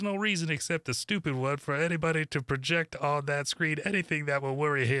 Son, there's no reason except a stupid one for anybody to project on that screen anything that will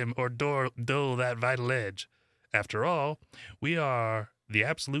worry him or dull that vital edge. After all, we are the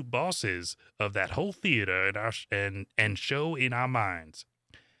absolute bosses of that whole theater and show in our minds.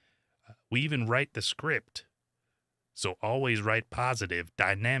 We even write the script. So always write positive,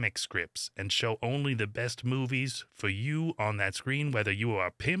 dynamic scripts and show only the best movies for you on that screen, whether you are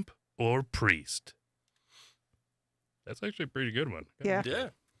a pimp or priest. That's actually a pretty good one. Yeah.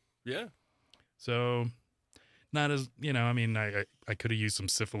 Yeah. So, not as, I mean, I could have used some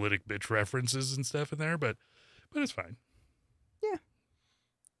syphilitic bitch references and stuff in there, but it's fine. Yeah.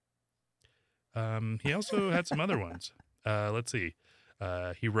 He also had some other ones. Let's see.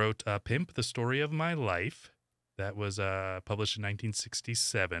 He wrote Pimp, The Story of My Life. That was published in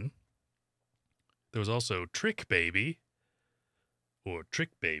 1967. There was also Trick Baby, or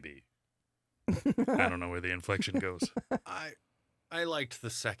Trick Baby. I don't know where the inflection goes. I liked the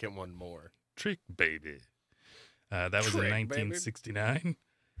second one more. Trick Baby. That was in Trick 1969.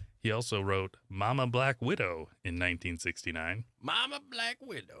 He also wrote Mama Black Widow in 1969. Mama Black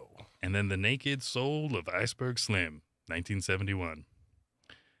Widow. And then The Naked Soul of Iceberg Slim, 1971.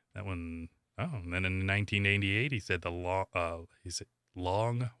 That one, and then in 1988, he said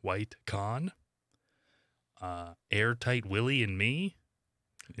Long White Con. Airtight Willie and Me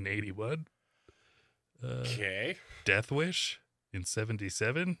in 81. Okay. Death Wish in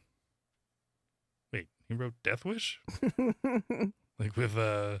 77. Wait, he wrote Death Wish? Like with,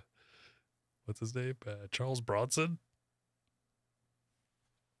 what's his name? Charles Bronson?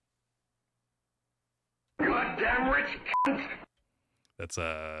 Goddamn rich cunt! That's,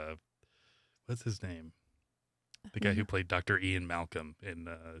 what's his name? The guy who played Dr. Ian Malcolm in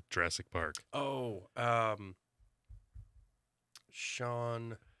Jurassic Park. Oh,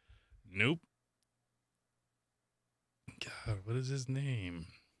 Sean. Nope. God, what is his name?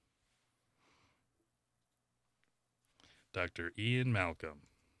 Dr. Ian Malcolm.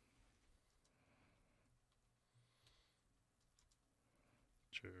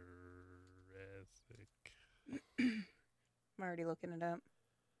 Jurassic. I'm already looking it up.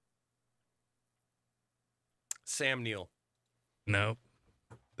 Sam Neill. No.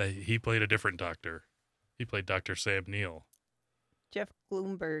 He played a different doctor. He played Dr. Sam Neill. Jeff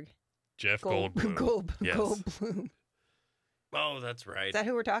Bloomberg. Jeff Goldblum. Yes. Goldblum. Oh, that's right. Is that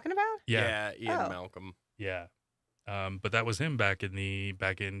who we're talking about? Yeah. Ian Oh. Malcolm. Yeah. But that was him back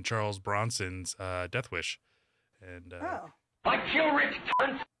in Charles Bronson's Death Wish. And Oh. I kill rich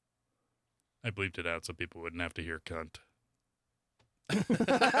cunts! I bleeped it out so people wouldn't have to hear cunt.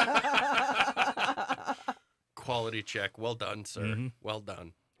 Quality check. Well done, sir. Mhm. Well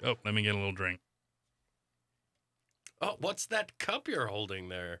done. Oh, let me get a little drink. Oh, what's that cup you're holding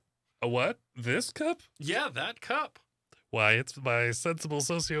there? A what? This cup? Yeah, that cup. Why, it's my Sensible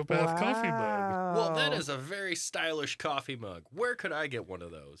Sociopath coffee mug. Well, that is a very stylish coffee mug. Where could I get one of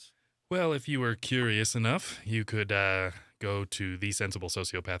those? Well, if you were curious enough, you could go to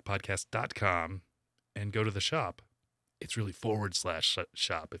thesensibleSociopathPodcast.com and go to the shop. It's really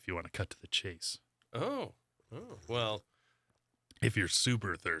 /shop if you want to cut to the chase. Oh, well. If you're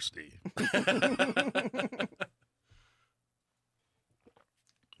super thirsty.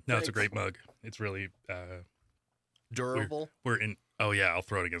 No, it's a great mug. It's really Durable. We're in. Oh yeah, I'll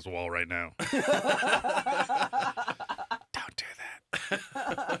throw it against the wall right now. Don't do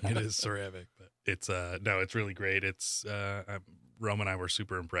that. It is ceramic, but it's no, it's really great. It's Rome and I were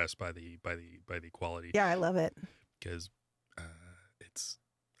super impressed by the quality. Yeah, I love it. Because it's,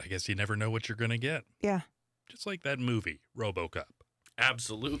 I guess you never know what you're gonna get. Yeah. Just like that movie, RoboCop.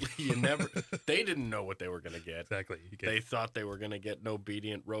 Absolutely. They didn't know what they were going to get. Exactly. They thought they were going to get an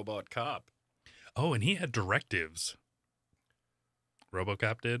obedient robot cop. Oh, and he had directives.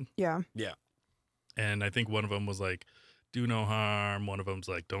 RoboCop did. Yeah. Yeah. And I think one of them was like, do no harm. One of them's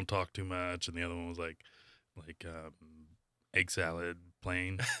like, don't talk too much. And the other one was like egg salad,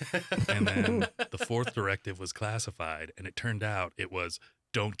 plain. And then the fourth directive was classified. And it turned out it was,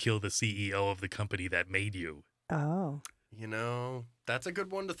 don't kill the CEO of the company that made you. Oh. You know, that's a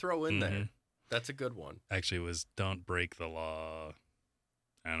good one to throw in there. That's a good one. Actually, it was don't break the law.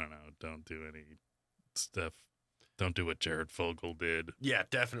 I don't know. Don't do any stuff. Don't do what Jared Fogle did. Yeah,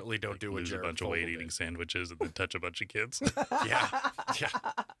 definitely don't do what lose Jared a bunch Fogle of weight did. eating sandwiches and then touch a bunch of kids. Yeah.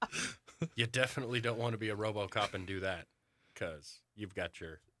 You definitely don't want to be a RoboCop and do that, because you've got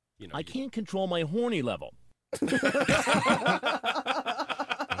your, I can't control my horny level.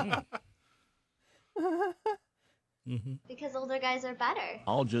 Because older guys are better.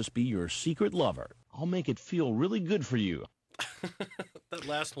 I'll just be your secret lover. I'll make it feel really good for you. That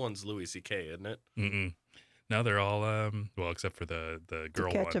last one's Louis C.K., isn't it? Mm-mm. No, they're all well, except for the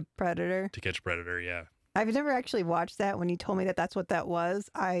girl To Catch one. a Predator. To Catch a Predator, yeah. I've never actually watched that. When you told me that that's what that was,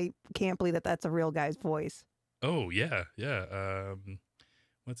 I can't believe that that's a real guy's voice. Oh yeah.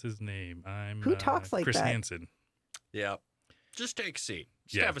 What's his name? Who talks like Chris that? Hansen. Yeah. Just take a seat.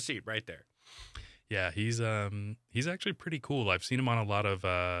 Just have a seat right there. Yeah, he's actually pretty cool. I've seen him on a lot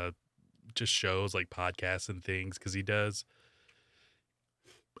of just shows like podcasts and things, because he does.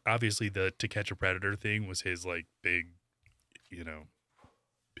 Obviously, the To Catch a Predator thing was his like big,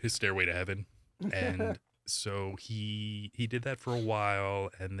 his stairway to heaven, and so he did that for a while,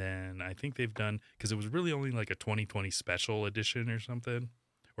 and then I think they've done, because it was really only like a 2020 special edition or something,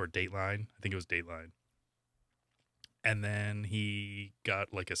 or Dateline. I think it was Dateline, and then he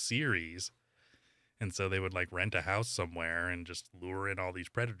got like a series. And so they would like rent a house somewhere and just lure in all these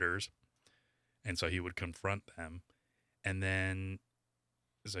predators. And so he would confront them. And then,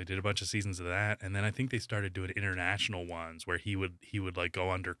 so I did a bunch of seasons of that. And then I think they started doing international ones where he would like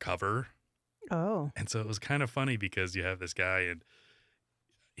go undercover. Oh. And so it was kind of funny because you have this guy and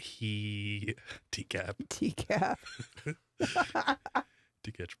TCAP. TCAP.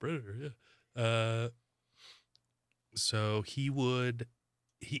 To Catch a Predator, yeah. So he would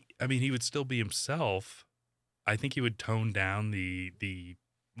still be himself. I think he would tone down the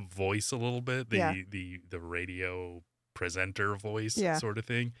voice a little bit, the radio presenter voice sort of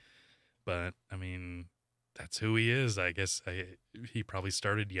thing. But I mean, that's who he is. I guess he probably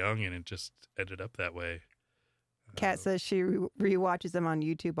started young and it just ended up that way. Kat says she rewatches them on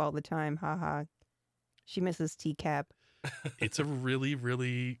YouTube all the time. Haha. She misses TCAP. It's a really,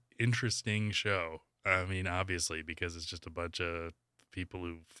 really interesting show. I mean, obviously, because it's just a bunch of people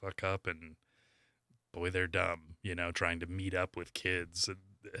who fuck up and boy, they're dumb, trying to meet up with kids and,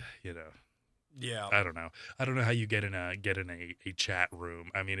 Yeah. I don't know how you get in a chat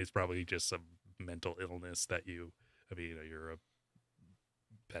room. I mean, it's probably just some mental illness that you're a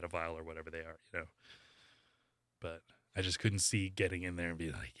pedophile or whatever they are, but I just couldn't see getting in there and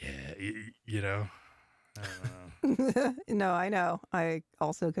be like, yeah, I don't know. No, I know. I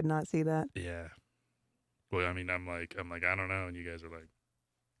also could not see that. Yeah. Well, I mean, I'm like, I don't know. And you guys are like,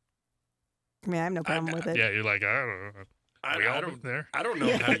 I mean, I have no problem with it. yeah, you're like, I don't know. I don't there. I don't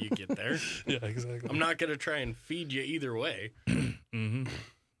know how you get there. Yeah, exactly. I'm not going to try and feed you either way. Mm-hmm.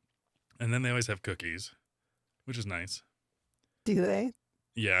 And then they always have cookies, which is nice. Do they?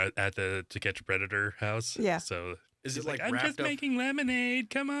 Yeah, at the To Catch a Predator house. Yeah. So is it like I'm wrapped just up? making lemonade.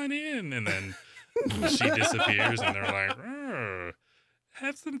 Come on in. And then she disappears, and they're like,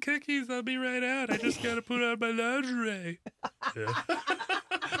 have some cookies. I'll be right out. I just got to put on my lingerie. Yeah.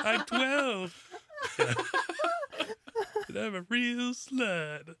 I'm 12. Yeah. And I'm a real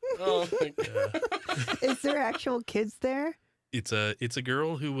slut. Oh my God. Is there actual kids there? It's a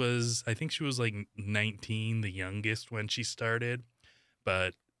girl who was, I think she was like 19, the youngest when she started,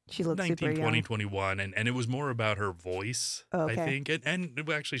 but she looked 19, super 20, young. 21, and it was more about her voice, Okay. I think, and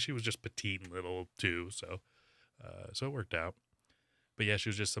actually she was just petite and little too, so it worked out. But yeah, she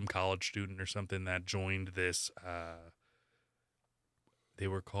was just some college student or something that joined this. They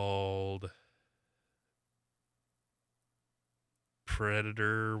were called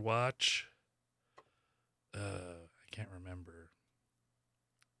Predator Watch. I can't remember.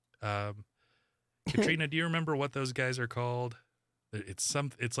 Katrina, do you remember what those guys are called?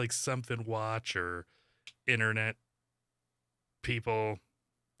 It's like something watch or internet people.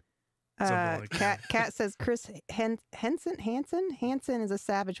 Something like that. Kat says Chris Hansen is a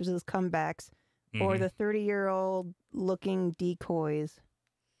savage with his comebacks, or the 30-year-old looking decoys.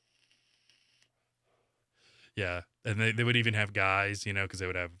 Yeah, and they would even have guys, because they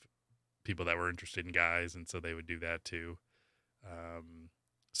would have people that were interested in guys, and so they would do that too.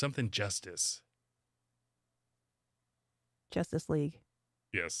 Something Justice League.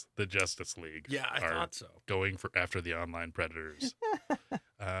 Yes, the Justice League. Yeah, I thought so. Going after the online predators.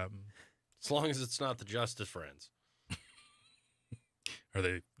 As long as it's not the Justice Friends. Are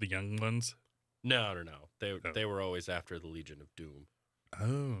they the young ones? No. They were always after the Legion of Doom.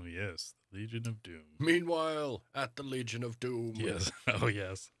 Oh, yes. The Legion of Doom. Meanwhile, at the Legion of Doom. Yes. Oh,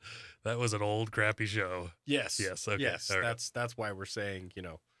 yes. That was an old, crappy show. Yes. Yes. Okay. Yes. All right. That's why we're saying,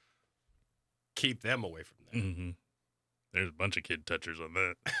 keep them away from there. Mm-hmm. There's a bunch of kid touchers on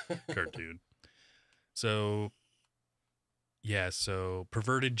that cartoon. So Yeah, so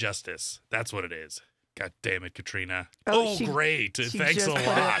perverted justice. That's what it is. God damn it, Katrina. Oh, Great. she Thanks just a put it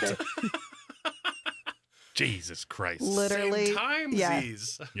up lot. Jesus Christ. Literally, Same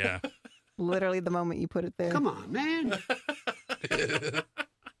timesies. Yeah. literally the moment you put it there. Come on, man.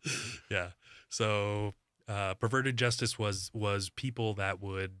 Yeah. So perverted justice was people that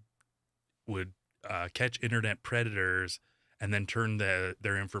would catch internet predators and then turn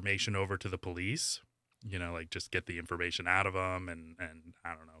their information over to the police. You know, like just get the information out of them and I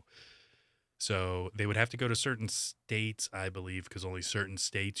don't know. So they would have to go to certain states, I believe, because only certain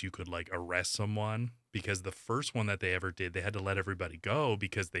states you could like arrest someone. Because the first one that they ever did, they had to let everybody go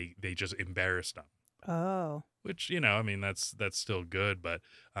because they just embarrassed them. Oh, Which, you know, I mean, that's still good. But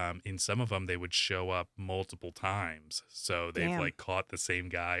in some of them, they would show up multiple times. So they've Damn. like caught the same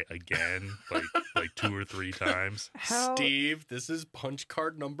guy again, like 2 or 3 times. how? Steve, this is punch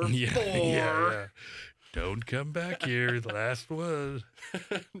card number 4. Yeah. Don't come back here. The last one.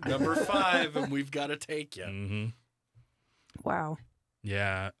 Number 5, and we've got to take you. Mm-hmm. Wow.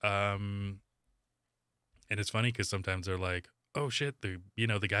 Yeah. And it's funny because sometimes they're like, oh shit, the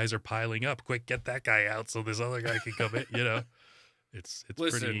guys are piling up. Quick, get that guy out so this other guy can come in, you know. It's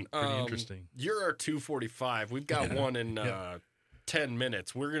Listen, pretty interesting. You're our 2:45. We've got one in Yeah. 10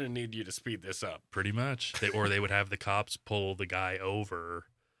 minutes. We're going to need you to speed this up. Pretty much. They would have the cops pull the guy over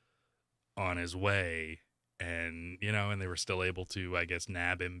on his way and they were still able to, I guess,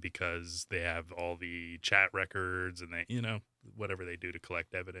 nab him because they have all the chat records and they, whatever they do to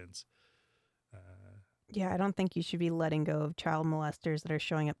collect evidence. Yeah, I don't think you should be letting go of child molesters that are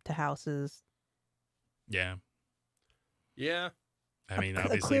showing up to houses. Yeah. Yeah. I mean, Cl-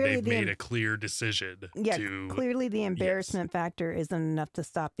 obviously clearly they've the made em- a clear decision Yeah, to clearly the embarrassment factor isn't enough to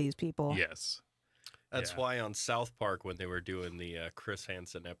stop these people. Yes. That's Yeah. why on South Park, when they were doing the Chris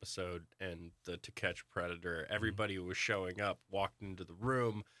Hansen episode and the To Catch a Predator, everybody who was showing up walked into the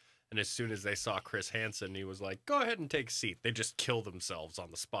room, and as soon as they saw Chris Hansen, he was like, go ahead and take a seat. They just kill themselves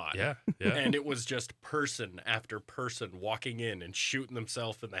on the spot. Yeah. Yeah. And it was just person after person walking in and shooting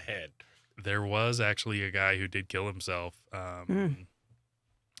themselves in the head. There was actually a guy who did kill himself.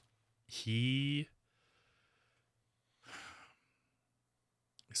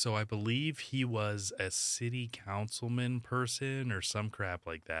 So I believe he was a city councilman person or some crap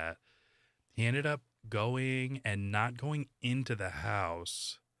like that. He ended up going and not going into the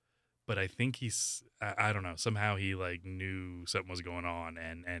house, but I think I don't know, somehow he like knew something was going on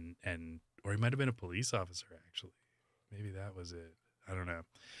and or he might have been a police officer actually. Maybe that was it. I don't know.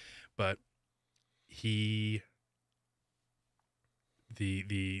 But the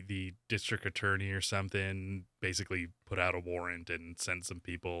district attorney or something basically put out a warrant and sent some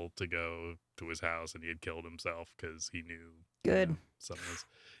people to go to his house, and he had killed himself because he knew. Good. Something was.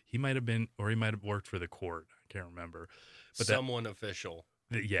 He might have been, or he might have worked for the court. I can't remember. But someone official.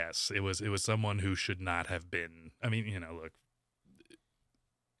 Yes, it was someone who should not have been. I mean, look.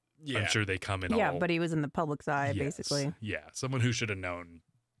 Yeah. I'm sure they come in. Yeah, but he was in the public's eye, Yes, basically. Yeah, someone who should have known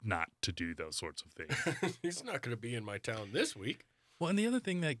not to do those sorts of things. He's not going to be in my town this week. Well, and the other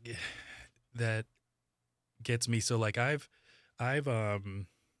thing that gets me, so like I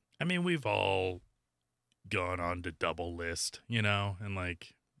mean, we've all gone on to double list, and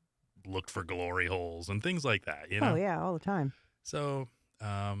like looked for glory holes and things like that, Oh, yeah, all the time. So,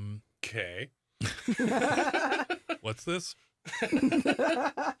 Okay. what's this? How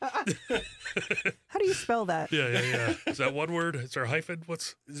do you spell that? Yeah. Is that one word? Is there a hyphen?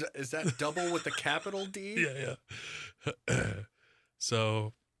 Is that double with a capital D? Yeah.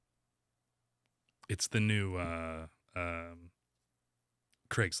 So it's the new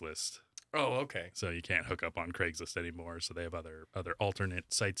Craigslist. Oh, okay. So you can't hook up on Craigslist anymore. So they have other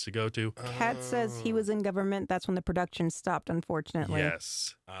alternate sites to go to. Kat says he was in government. That's when the production stopped, unfortunately.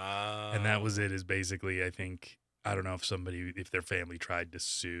 Yes. And that was it, is basically, I think, I don't know if their family tried to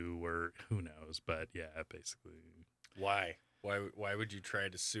sue or who knows, but yeah, basically. Why? Why would you try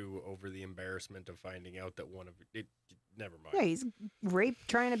to sue over the embarrassment of finding out that one of it? Never mind. Yeah, he's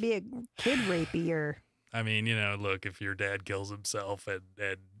trying to be a kid rapier. I mean, look, if your dad kills himself and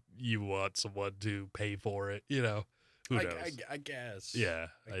you want someone to pay for it, who knows? I guess. Yeah,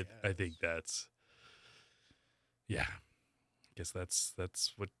 I guess. think that's. Yeah, I guess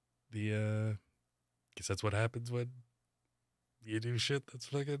that's what the. Guess that's what happens when you do shit that's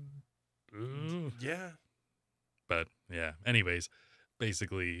fucking. Yeah. But yeah. Anyways,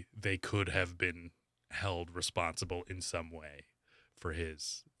 basically, they could have been held responsible in some way for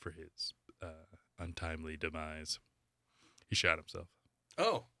his untimely demise. He shot himself.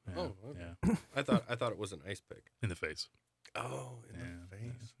 Oh. Yeah, Oh. Okay. yeah. I thought it was an ice pick. In the face. Oh, in Yeah, the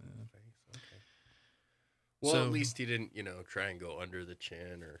face. yeah, In the face. Okay. Well, So- at least he didn't, try and go under the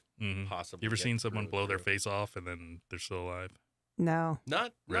chin or Mhm. possibly. You ever get seen someone through blow their through. face off and then they're still alive? No.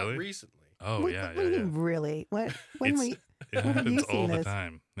 Not Really? recently. Oh, What- yeah, what yeah, do you yeah. mean, really? When It's- It when have happens you all seen the this?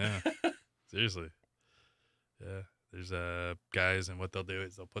 time. Yeah. Seriously. Yeah. There's guys, and what they'll do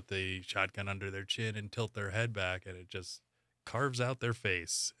is they'll put the shotgun under their chin and tilt their head back, and it just carves out their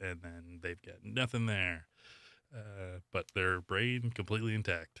face, and then they've got nothing there. But their brain completely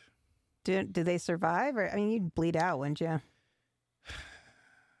intact. Do they survive? Or I mean, you'd bleed out, wouldn't you?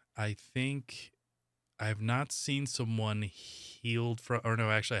 I think I've not seen someone healed from, or no,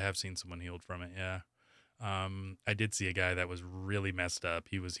 actually I have seen someone healed from it. Yeah. I did see a guy that was really messed up.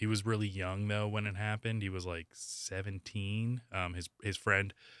 He was really young though when it happened. He was like 17. His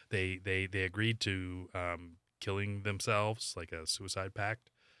friend, they agreed to killing themselves, like a suicide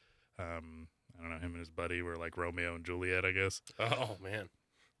pact. I don't know, him and his buddy were like Romeo and Juliet, I guess. Oh man.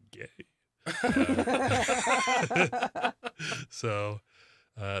 Gay. So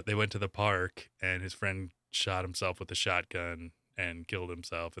they went to the park, and his friend shot himself with a shotgun and killed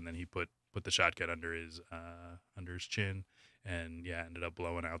himself, and then he put the shotgun under his chin, and ended up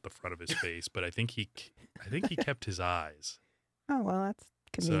blowing out the front of his face. But I think he kept his eyes. Oh well, that's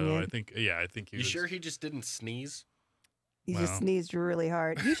So convenient. I think he You was, sure he just didn't sneeze? You well. just sneezed really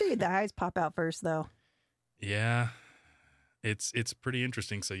hard. Usually the eyes pop out first, though. Yeah, it's pretty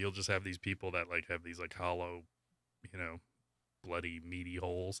interesting. So you'll just have these people that like have these like hollow, bloody meaty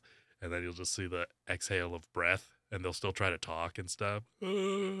holes, and then you'll just see the exhale of breath, and they'll still try to talk and stuff.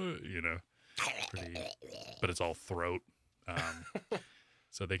 Pretty, but it's all throat.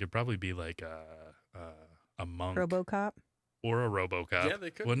 So they could probably be like a monk RoboCop. or a RoboCop. Yeah,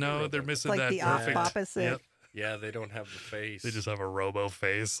 they could Well, be a no, they're RoboCop. missing Like that the perfect. opposite. Yep. Yeah, they don't have the face. They just have a robo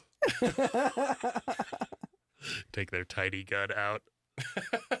face. Take their tiny gun out,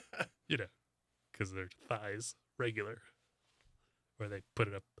 because their thighs regular, or they put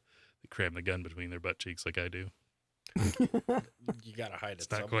it up, they cram the gun between their butt cheeks like I do. You gotta hide it.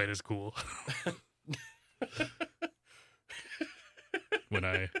 It's not quite as cool. when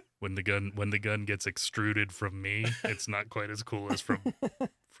the gun gets extruded from me, it's not quite as cool as from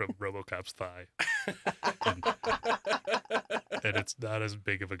RoboCop's thigh, and it's not as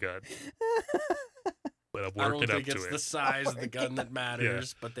big of a gun. But I'm I working don't up think to it's it. the size of the gun that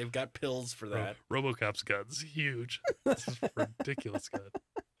matters, but they've got pills for that. RoboCop's gun's huge. This is a ridiculous gun.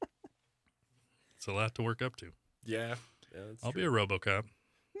 It's a lot to work up to. Yeah, that's I'll true. be a RoboCop.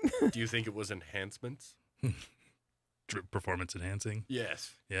 Do you think it was enhancements? Performance enhancing.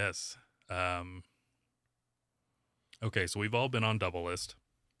 Yes. Yes. Okay, so we've all been on Double List.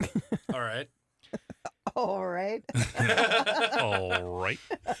 All right. All right. All right.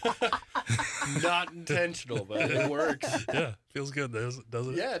 Not intentional, but it works. Yeah, feels good, doesn't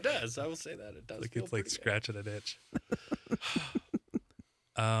it? Yeah, it does. I will say that it does. Like feel it's like pretty good. scratching an itch.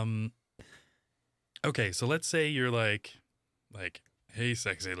 Okay, so let's say you're like, hey,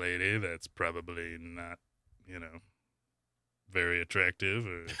 sexy lady, that's probably not, very attractive,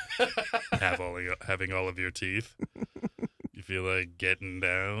 or having all of your teeth. You feel like getting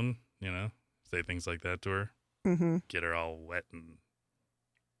down, say things like that to her. Mm-hmm. Get her all wet and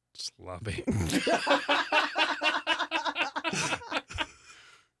sloppy.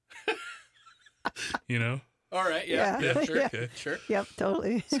 All right. Yeah. Yeah. Yeah. Sure. Yeah. Okay. Sure. Yep,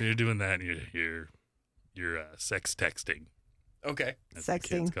 totally. So you're doing that, and you're sex texting. Okay. As the Sexting.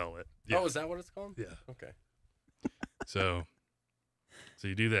 kids call it. Yeah. Oh, is that what it's called? Yeah. Okay. So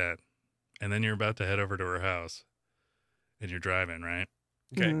you do that, and then you're about to head over to her house, and you're driving, right?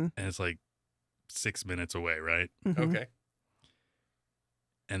 Okay. Mhm, And it's like 6 minutes away, right? mhm. Okay.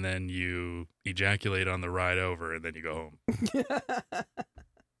 And then you ejaculate on the ride over, and then you go home.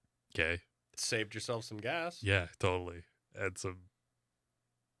 Okay. Saved yourself some gas. Yeah, totally. And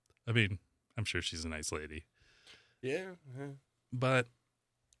I'm sure she's a nice lady. Yeah. Yeah. But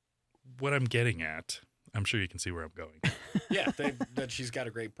what I'm getting at, I'm sure you can see where I'm going. Yeah. That she's got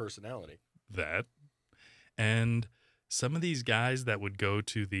a great personality. That. And some of these guys that would go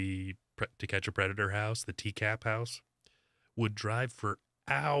to the To Catch a Predator house, the TCAP house, would drive for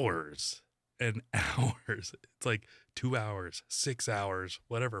hours and hours. It's like 2 hours, 6 hours,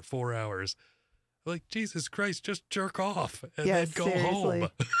 whatever, 4 hours. Like, Jesus Christ, just jerk off and Yeah, then go seriously.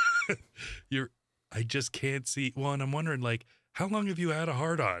 home. I just can't see. Well, and I'm wondering, like, how long have you had a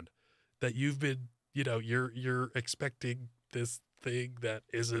hard on that you've been, you're expecting this thing that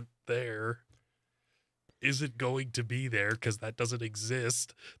isn't there, isn't going to be there because that doesn't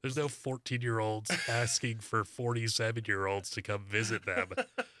exist. There's no 14-year-olds asking for 47-year-olds to come visit them,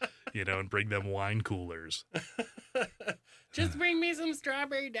 and bring them wine coolers. Just bring me some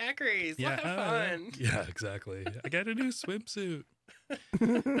strawberry daiquiris. We'll have fun. Yeah, exactly. I got a new swimsuit. Do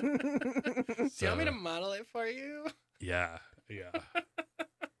you want me to model it for you? Yeah.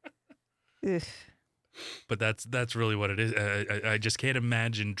 Ugh. But that's really what it is. I just can't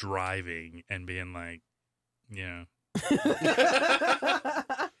imagine driving and being like, yeah,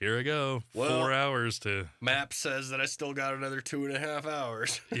 here I go. Well, 4 hours to. Map says that I still got another 2.5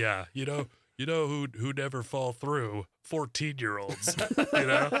 hours. Yeah, you know who never fall through? 14-year-olds. You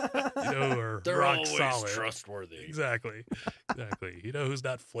know who are They're rock always solid. trustworthy. Exactly. You know who's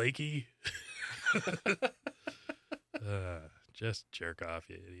not flaky? Just jerk off,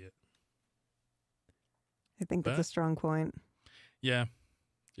 you idiot. I think that's a strong point. Yeah,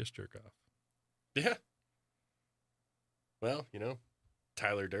 just jerk off. Yeah. Well,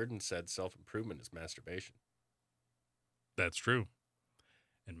 Tyler Durden said self-improvement is masturbation. That's true.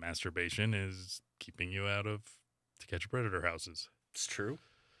 And masturbation is keeping you out of To Catch a Predator houses. It's true.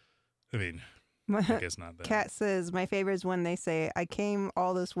 I mean, I guess not that. Kat says, my favorite is when they say, I came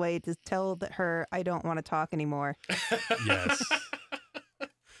all this way to tell her I don't want to talk anymore. Yes.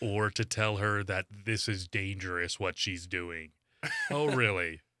 Or to tell her that this is dangerous, what she's doing. Oh,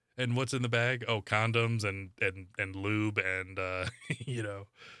 really? And what's in the bag? Oh, condoms and lube and,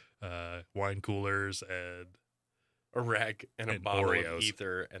 wine coolers and a rag and a and bottle Oreos. of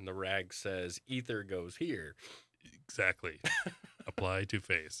ether, and the rag says ether goes here. Exactly. Apply to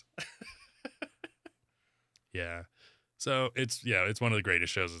face. Yeah. So it's one of the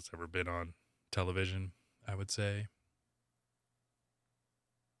greatest shows that's ever been on television, I would say.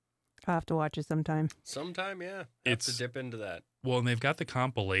 I'll have to watch it sometime. Sometime, yeah. Have to dip into that. Well, and they've got the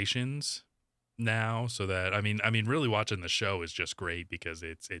compilations now, so that I mean, really watching the show is just great because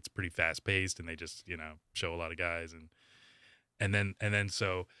it's pretty fast paced, and they just show a lot of guys, and then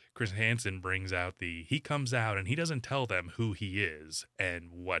so Chris Hansen brings out he comes out and he doesn't tell them who he is and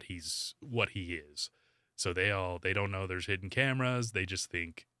what he is, so they don't know there's hidden cameras. They just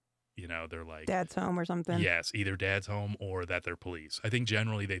think, they're like Dad's home or something. Yes, either dad's home or that they're police. I think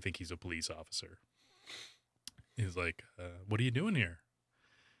generally they think he's a police officer. He's like, what are you doing here?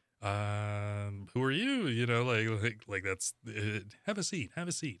 Who are you? Like that's, have a seat.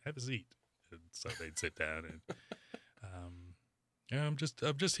 And so they'd sit down and, I'm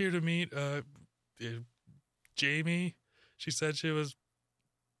just here to meet, Jamie. She said she was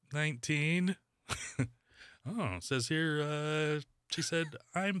 19. Oh, it says here, she said,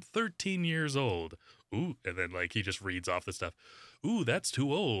 I'm 13 years old. Ooh, and then he just reads off the stuff. Ooh, that's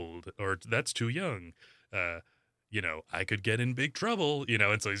too old, or that's too young. I could get in big trouble,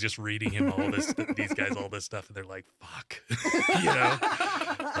 and so he's just reading him all this, these guys, all this stuff, and they're like, fuck,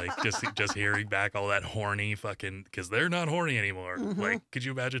 just hearing back all that horny fucking, because they're not horny anymore. Mm-hmm. Could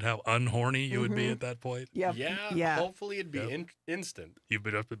you imagine how unhorny you would be at that point? Yep. Yeah. Hopefully it'd be instant. You've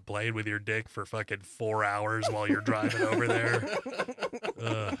been up and playing with your dick for fucking 4 hours while you're driving over there.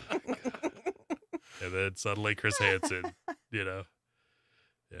 And then suddenly Chris Hansen, Yeah.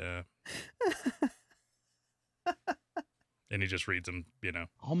 And he just reads them,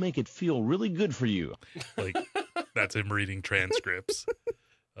 I'll make it feel really good for you. That's him reading transcripts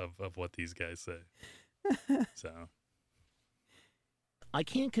of what these guys say. So I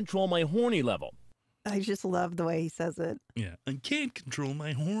can't control my horny level. I just love the way he says it. yeah, I can't control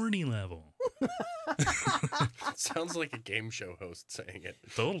my horny level. Sounds like a game show host saying it.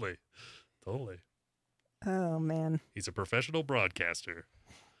 Totally. Oh, man. He's a professional broadcaster.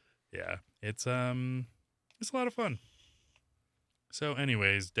 Yeah, it's a lot of fun. So,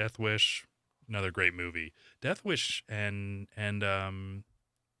 anyways, Death Wish, another great movie. Death Wish and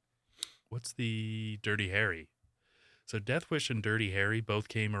what's the Dirty Harry? So, Death Wish and Dirty Harry both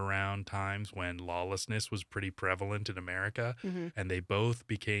came around times when lawlessness was pretty prevalent in America, and they both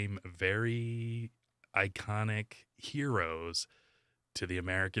became very iconic heroes to the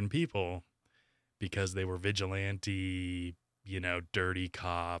American people because they were vigilante, dirty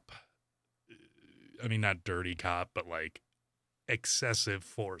cop. I mean, not dirty cop, but excessive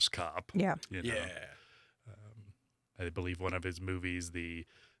force cop. Yeah. Yeah. I believe one of his movies, the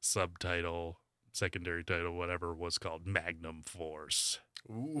secondary title, whatever, was called Magnum Force.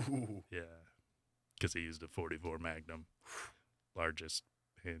 Ooh. Yeah. Because he used a 44 Magnum, largest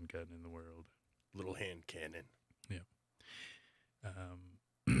handgun in the world. Little hand cannon. Yeah.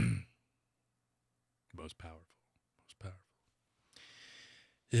 Most powerful.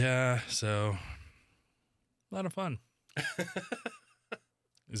 Yeah, so a lot of fun.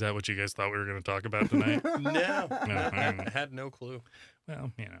 Is that what you guys thought we were going to talk about tonight? No, I had no clue. Well,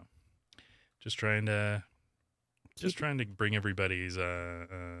 just trying to bring everybody's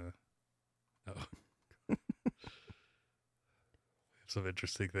some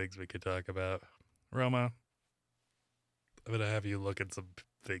interesting things we could talk about. Roma, I'm gonna have you looking some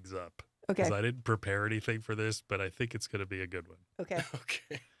things up. Okay. Because I didn't prepare anything for this, but I think it's gonna be a good one. Okay.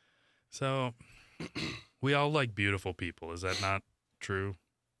 Okay. So, we all like beautiful people. Is that not true?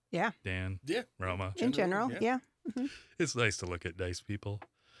 Yeah. Dan? Yeah. Roma? In general, yeah. It's nice to look at nice people.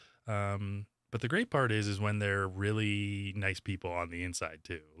 But the great part is when they're really nice people on the inside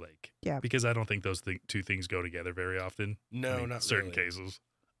too. Like, Yeah. because I don't think those two things go together very often. No, I mean, not certain really. cases.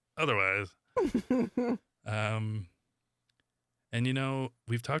 Otherwise, and you know,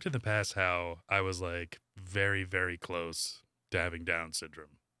 we've talked in the past how I was like very, very close to having Down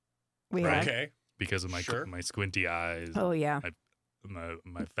syndrome We Right. have. Okay. because of my Sure. my squinty eyes, Oh, yeah.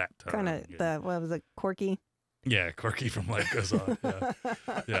 my fat tongue. Kind of what was it, quirky? Yeah, quirky from Life Goes On.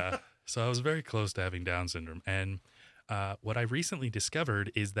 Yeah. Yeah. So I was very close to having Down syndrome. And what I recently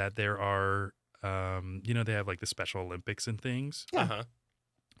discovered is that there are, you know, they have like the Special Olympics and things, Yeah. Uh-huh.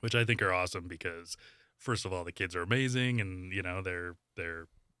 which I think are awesome because, first of all, the kids are amazing. And, you know,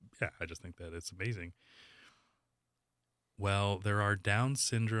 yeah, I just think that it's amazing. Well, there are Down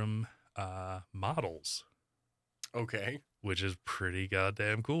syndrome models, Okay. which is pretty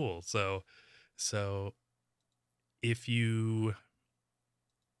goddamn cool. So if you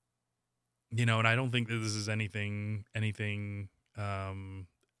know, and I don't think that this is anything,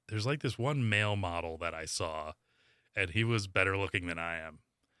 there's like this one male model that I saw and he was better looking than I am,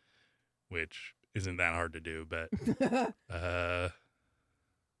 which isn't that hard to do, but,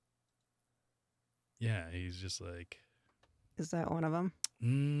 yeah, he's just like, Is that one of them?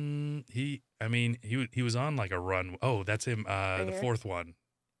 he was on like a run. Oh, that's him. The here? fourth one.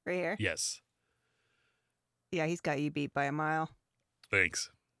 Right here? Yes. Yeah, he's got you beat by a mile. Thanks.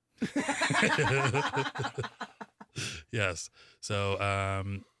 Yes. So,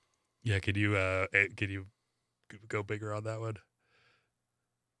 yeah, could you go bigger on that one?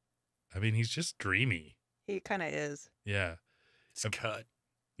 I mean, he's just dreamy. He kind of is. Yeah. It's cut.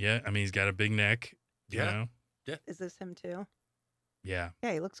 Yeah. I mean, he's got a big neck. You Yeah. know? Is this him too? Yeah.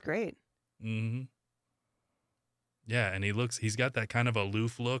 Yeah, he looks great. Mm-hmm. Yeah. And he's got that kind of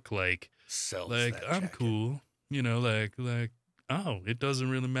aloof look, like Sells that I'm jacket. cool. You know, like, oh, it doesn't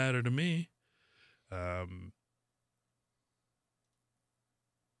really matter to me.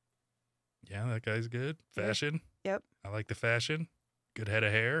 Yeah, that guy's good. Yeah. Fashion. Yep. I like the fashion. Good head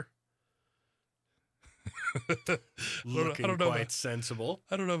of hair. Looking I don't know quite about, sensible.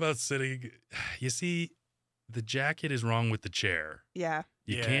 I don't know about sitting. You see, the jacket is wrong with the chair. Yeah.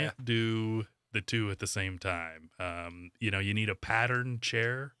 You Yeah. can't do the two at the same time. You know, you need a patterned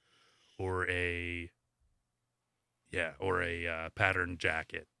chair or a patterned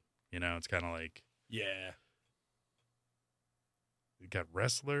jacket. You know, it's kind of like, Yeah. you got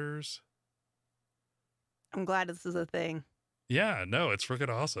wrestlers. I'm glad this is a thing. Yeah, no, it's freaking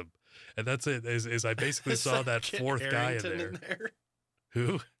awesome. And that's it. Is I basically Is saw that Kit fourth guy in Harington there.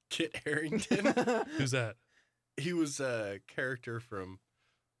 Who? Kit Harington. Who's that? He was a character from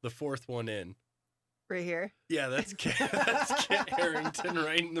the fourth one in. Right here. Yeah, that's Kit Harington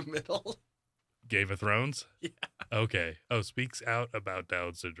right in the middle. Game of Thrones? Yeah. Okay. Oh, speaks out about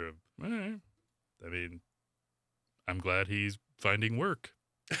Down syndrome. All right. I mean, I'm glad he's finding work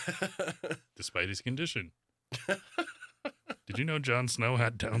despite his condition. Did you know Jon Snow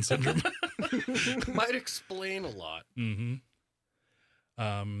had Down syndrome? Might explain a lot. Mm-hmm.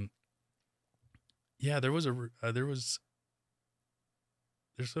 Yeah, there's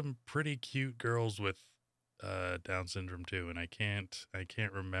some pretty cute girls with Down syndrome too, and I can't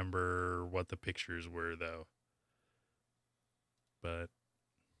remember what the pictures were though. But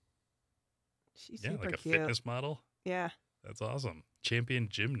She's yeah, super like a cute. fitness model. Yeah. That's awesome. Champion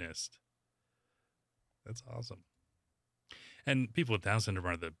gymnast. That's awesome. And people with Down syndrome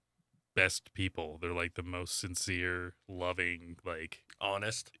are the best people. They're like the most sincere, loving, like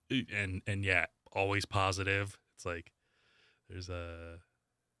Honest. and yeah, always positive. It's like there's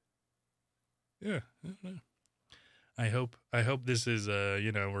yeah, I don't know. I hope this is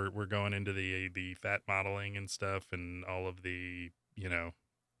you know, we're going into the fat modeling and stuff and all of the, you know,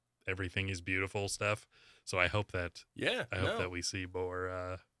 everything is beautiful stuff. So I hope that Yeah. I hope that we see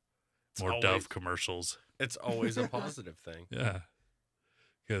more It's more always- Dove commercials. It's always a positive thing. Yeah.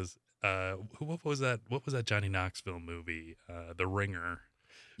 Cuz what was that Johnny Knoxville movie, The Ringer,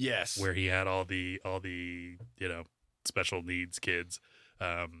 Yes. where he had all the you know, special needs kids.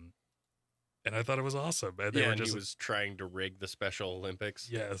 And I thought it was awesome. And they were and just he was trying to rig the Special Olympics.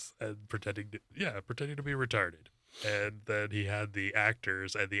 yes, and pretending to be retarded. And then he had the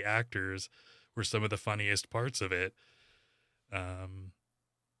actors, and the actors were some of the funniest parts of it. And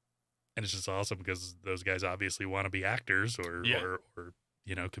And it's just awesome because those guys obviously want to be actors or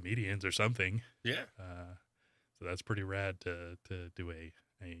you know, comedians or something. Yeah. So that's pretty rad to do a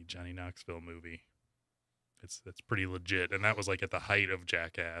Johnny Knoxville movie. It's pretty legit, and that was like at the height of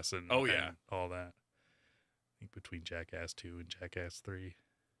Jackass and and all that. I think between Jackass 2 and Jackass 3.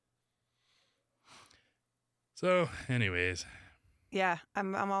 So, anyways, Yeah,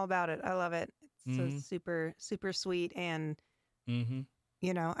 I'm all about it. I love it. It's so super super sweet, and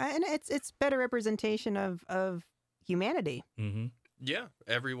you know, and it's better representation of humanity. Yeah,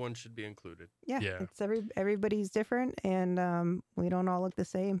 everyone should be included. Yeah. It's everybody's different, and we don't all look the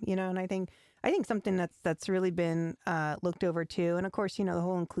same, you know. And I think something that's really been looked over too, and of course, you know, the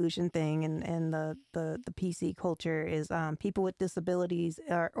whole inclusion thing and the PC culture is people with disabilities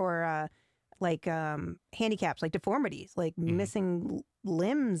or like handicaps, like deformities, like missing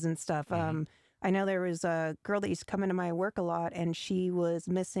limbs and stuff. I know there was a girl that used to come into my work a lot, and she was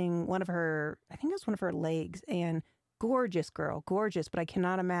missing one of her legs, and gorgeous girl, gorgeous, but I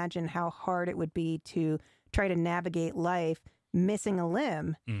cannot imagine how hard it would be to try to navigate life missing a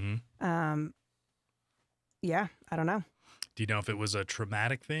limb. Yeah, I don't know. Do you know if it was a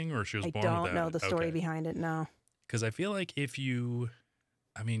traumatic thing or she was born I without don't know it? the story behind it, no. Because I feel like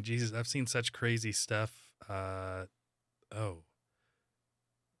I mean, Jesus, I've seen such crazy stuff. All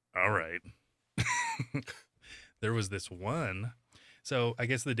right. There was this one. So I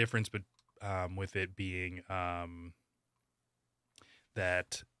guess the difference with it being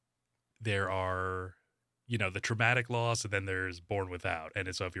that there are, you know, the traumatic loss, and then there's born without.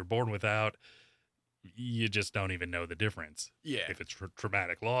 And so if you're born without, you just don't even know the difference. Yeah. If it's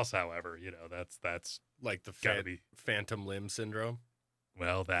traumatic loss, however, you know, that's like the phantom limb syndrome.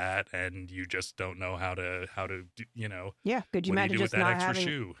 Well, that, and you just don't know how to do, you know. Yeah, could you imagine just not having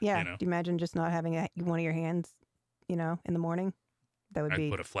shoe? Yeah, you know? do you imagine just not having one of your hands, you know, in the morning? That would I'd be.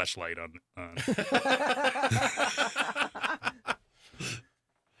 put a fleshlight on.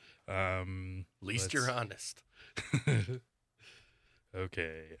 At least you're honest.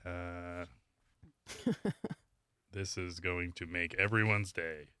 Okay. This is going to make everyone's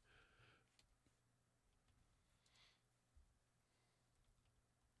day.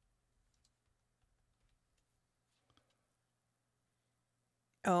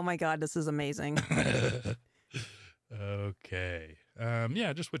 Oh my God, this is amazing. Okay.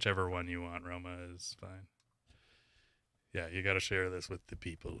 Yeah, just whichever one you want, Roma, is fine. Yeah, you got to share this with the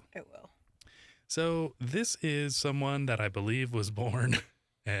people. I will. So this is someone that I believe was born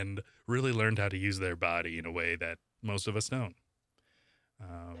and really learned how to use their body in a way that most of us don't.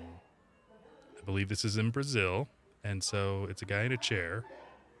 I believe this is in Brazil, and so it's a guy in a chair.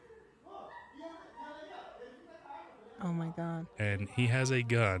 Oh my God. And he has a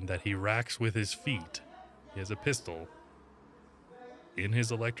gun that he racks with his feet. He has a pistol in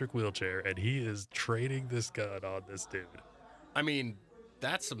his electric wheelchair, and he is training this gun on this dude. I mean,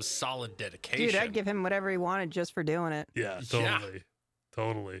 that's some solid dedication. Dude, I'd give him whatever he wanted just for doing it. Yeah, totally. Yeah.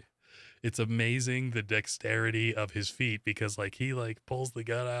 Totally. It's amazing the dexterity of his feet, because like he like pulls the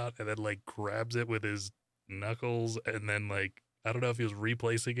gun out and then like grabs it with his knuckles, and then like I don't know if he was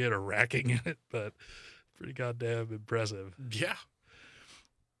replacing it or racking it, but pretty goddamn impressive. Yeah.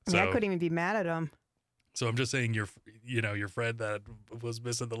 I mean, I couldn't even be mad at him. So I'm just saying, your friend that was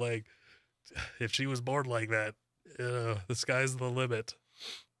missing the leg, if she was born like that, the sky's the limit.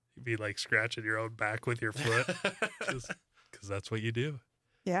 You'd be like scratching your own back with your foot, because that's what you do.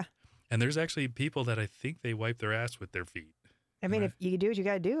 Yeah. And there's actually people that I think they wipe their ass with their feet. I mean, if you do what you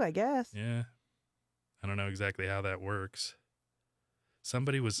got to do, I guess. Yeah. I don't know exactly how that works.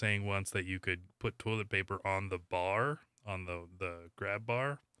 Somebody was saying once that you could put toilet paper on the bar, on the grab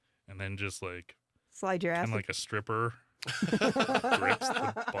bar, and then just like slide your ass. Kind of like a stripper grips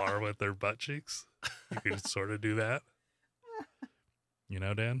the bar with their butt cheeks. You could sort of do that. You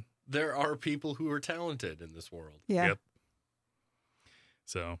know, Dan? There are people who are talented in this world. Yeah. Yep.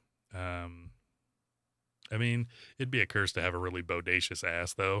 So, I mean, it'd be a curse to have a really bodacious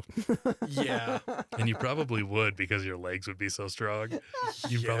ass, though. Yeah. And you probably would, because your legs would be so strong.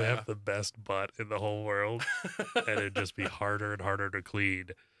 You'd probably have the best butt in the whole world. And it'd just be harder and harder to clean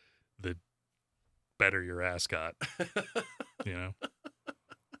the better your ass got. You know?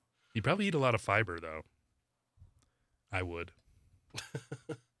 You'd probably eat a lot of fiber, though. I would.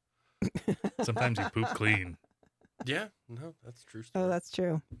 Sometimes you poop clean. Yeah. No, that's true. Oh, that's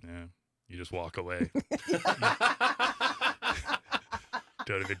true. Yeah. You just walk away.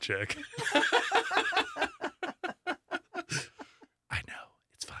 Don't even check. I know.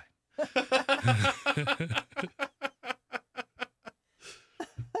 It's fine.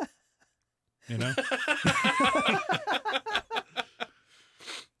 You know?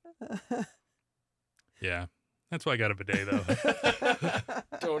 That's why I got a bidet, though.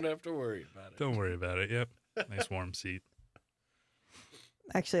 Don't have to worry about it. Don't worry about it. Yep. Nice warm seat.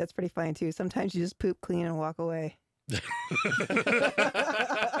 Actually, that's pretty funny too. Sometimes you just poop clean and walk away.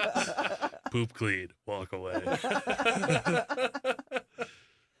 Poop clean, walk away. We're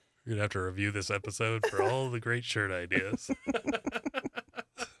going to have to review this episode for all the great shirt ideas.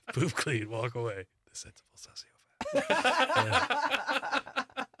 Poop clean, walk away. The sensible sociopath.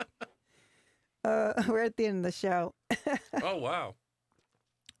 We're at the end of the show. Oh, wow.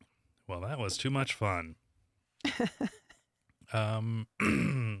 Well, that was too much fun.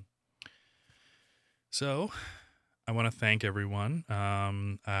 So I want to thank everyone.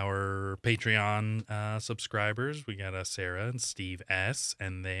 Our Patreon subscribers, we got Sarah and Steve S,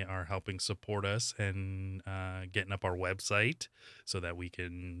 and they are helping support us and getting up our website so that we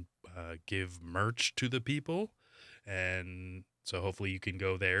can give merch to the people. And so hopefully you can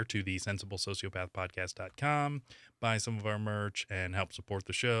go there to the sensiblesociopathpodcast.com, buy some of our merch, and help support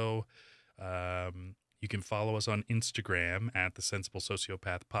the show. You can follow us on Instagram at the Sensible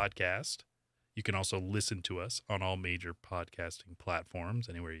Sociopath Podcast. You can also listen to us on all major podcasting platforms,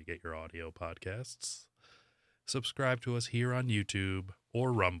 anywhere you get your audio podcasts. Subscribe to us here on YouTube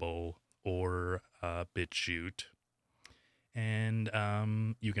or Rumble or BitChute. And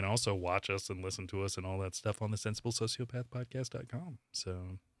you can also watch us and listen to us and all that stuff on the sensiblesociopathpodcast.com.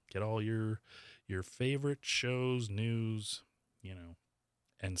 So get all your favorite shows, news,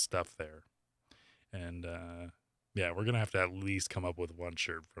 and stuff there. And yeah, we're going to have to at least come up with one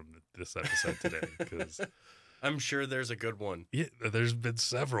shirt from this episode today, because I'm sure there's a good one. Yeah, there's been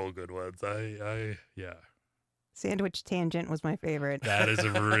several good ones. Yeah. Sandwich Tangent was my favorite. That is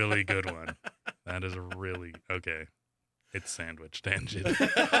a really good one. That is a really, okay. It's Sandwich Tangent.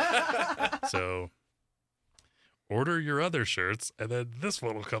 So order your other shirts, and then this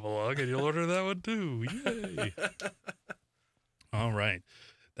one will come along, and you'll order that one too. Yay. All right.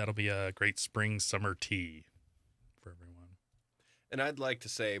 That'll be a great spring summer tea for everyone. And I'd like to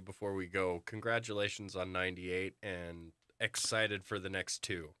say before we go, congratulations on 98 and excited for the next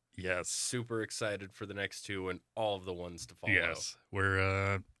two. Yes. Super excited for the next two and all of the ones to follow. Yes.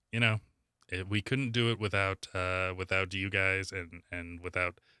 We're, we couldn't do it without you guys and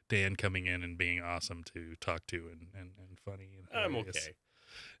without Dan coming in and being awesome to talk to and funny. And I'm hilarious. okay.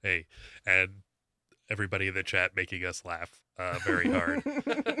 Hey, and everybody in the chat making us laugh very hard,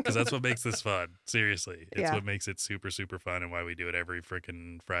 because that's what makes this fun. Seriously, it's what makes it super, super fun, and why we do it every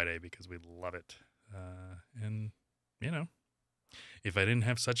freaking Friday, because we love it. And if I didn't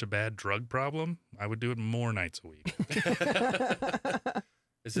have such a bad drug problem, I would do it more nights a week.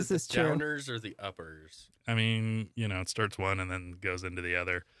 Is it the downers or the uppers? I mean, it starts one and then goes into the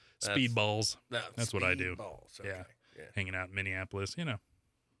other. Speedballs. That's what I do. Okay. Yeah. Hanging out in Minneapolis,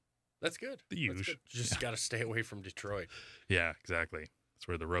 That's good. The usual. You just got to stay away from Detroit. Yeah, exactly. That's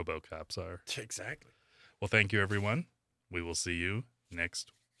where the RoboCop's are. Exactly. Well, thank you, everyone. We will see you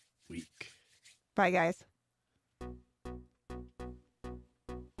next week. Bye, guys.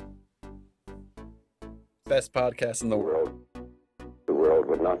 Best podcast in the world. The world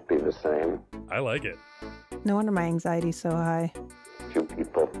would not be the same. I like it. No wonder my anxiety's so high. Few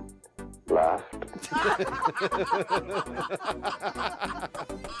people laughed.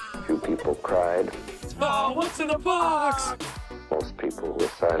 Few people cried. Oh, what's in the box? Most people were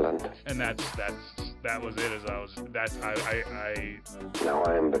silent. And that was it. Now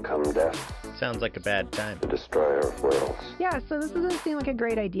I am become death. Sounds like a bad time. The destroyer of worlds. Yeah, so this doesn't seem like a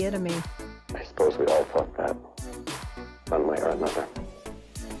great idea to me. I suppose we all thought that, one way or another.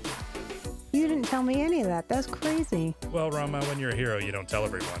 You didn't tell me any of that. That's crazy. Well, Rama, when you're a hero, you don't tell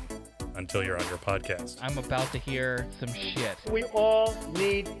everyone until you're on your podcast. I'm about to hear some shit. We all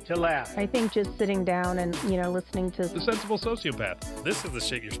need to laugh. I think just sitting down and, listening to The Sensible Sociopath. This is the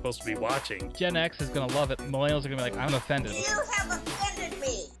shit you're supposed to be watching. Gen X is going to love it. Millennials are going to be like, I'm offended. You have offended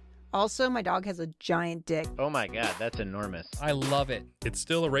me. Also, my dog has a giant dick. Oh my god, that's enormous. I love it. It's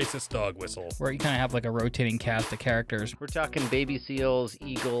still a racist dog whistle. Where you kind of have like a rotating cast of characters. We're talking baby seals,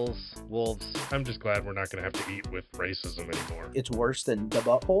 eagles, wolves. I'm just glad we're not going to have to eat with racism anymore. It's worse than the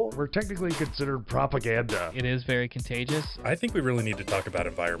butthole. We're technically considered propaganda. It is very contagious. I think we really need to talk about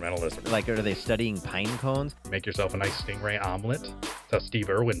environmentalism. Like, are they studying pine cones? Make yourself a nice stingray omelet. That's how Steve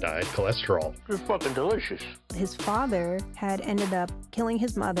Irwin died. Cholesterol. It's fucking delicious. His father had ended up killing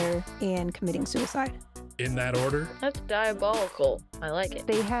his mother and committing suicide. In that order? That's diabolical. I like it.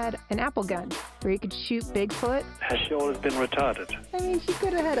 They had an apple gun where you could shoot Bigfoot. Has she always been retarded? I mean, she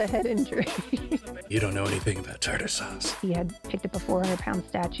could have had a head injury. You don't know anything about tartar sauce. He had picked up a 400-pound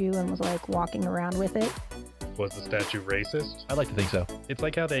statue and was like walking around with it. Was the statue racist? I'd like to think so. It's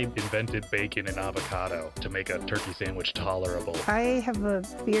like how they invented bacon and avocado to make a turkey sandwich tolerable. I have a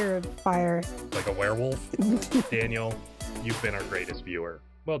fear of fire. Like a werewolf? Daniel, you've been our greatest viewer.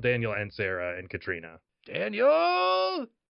 Well, Daniel and Sarah and Katrina. Daniel!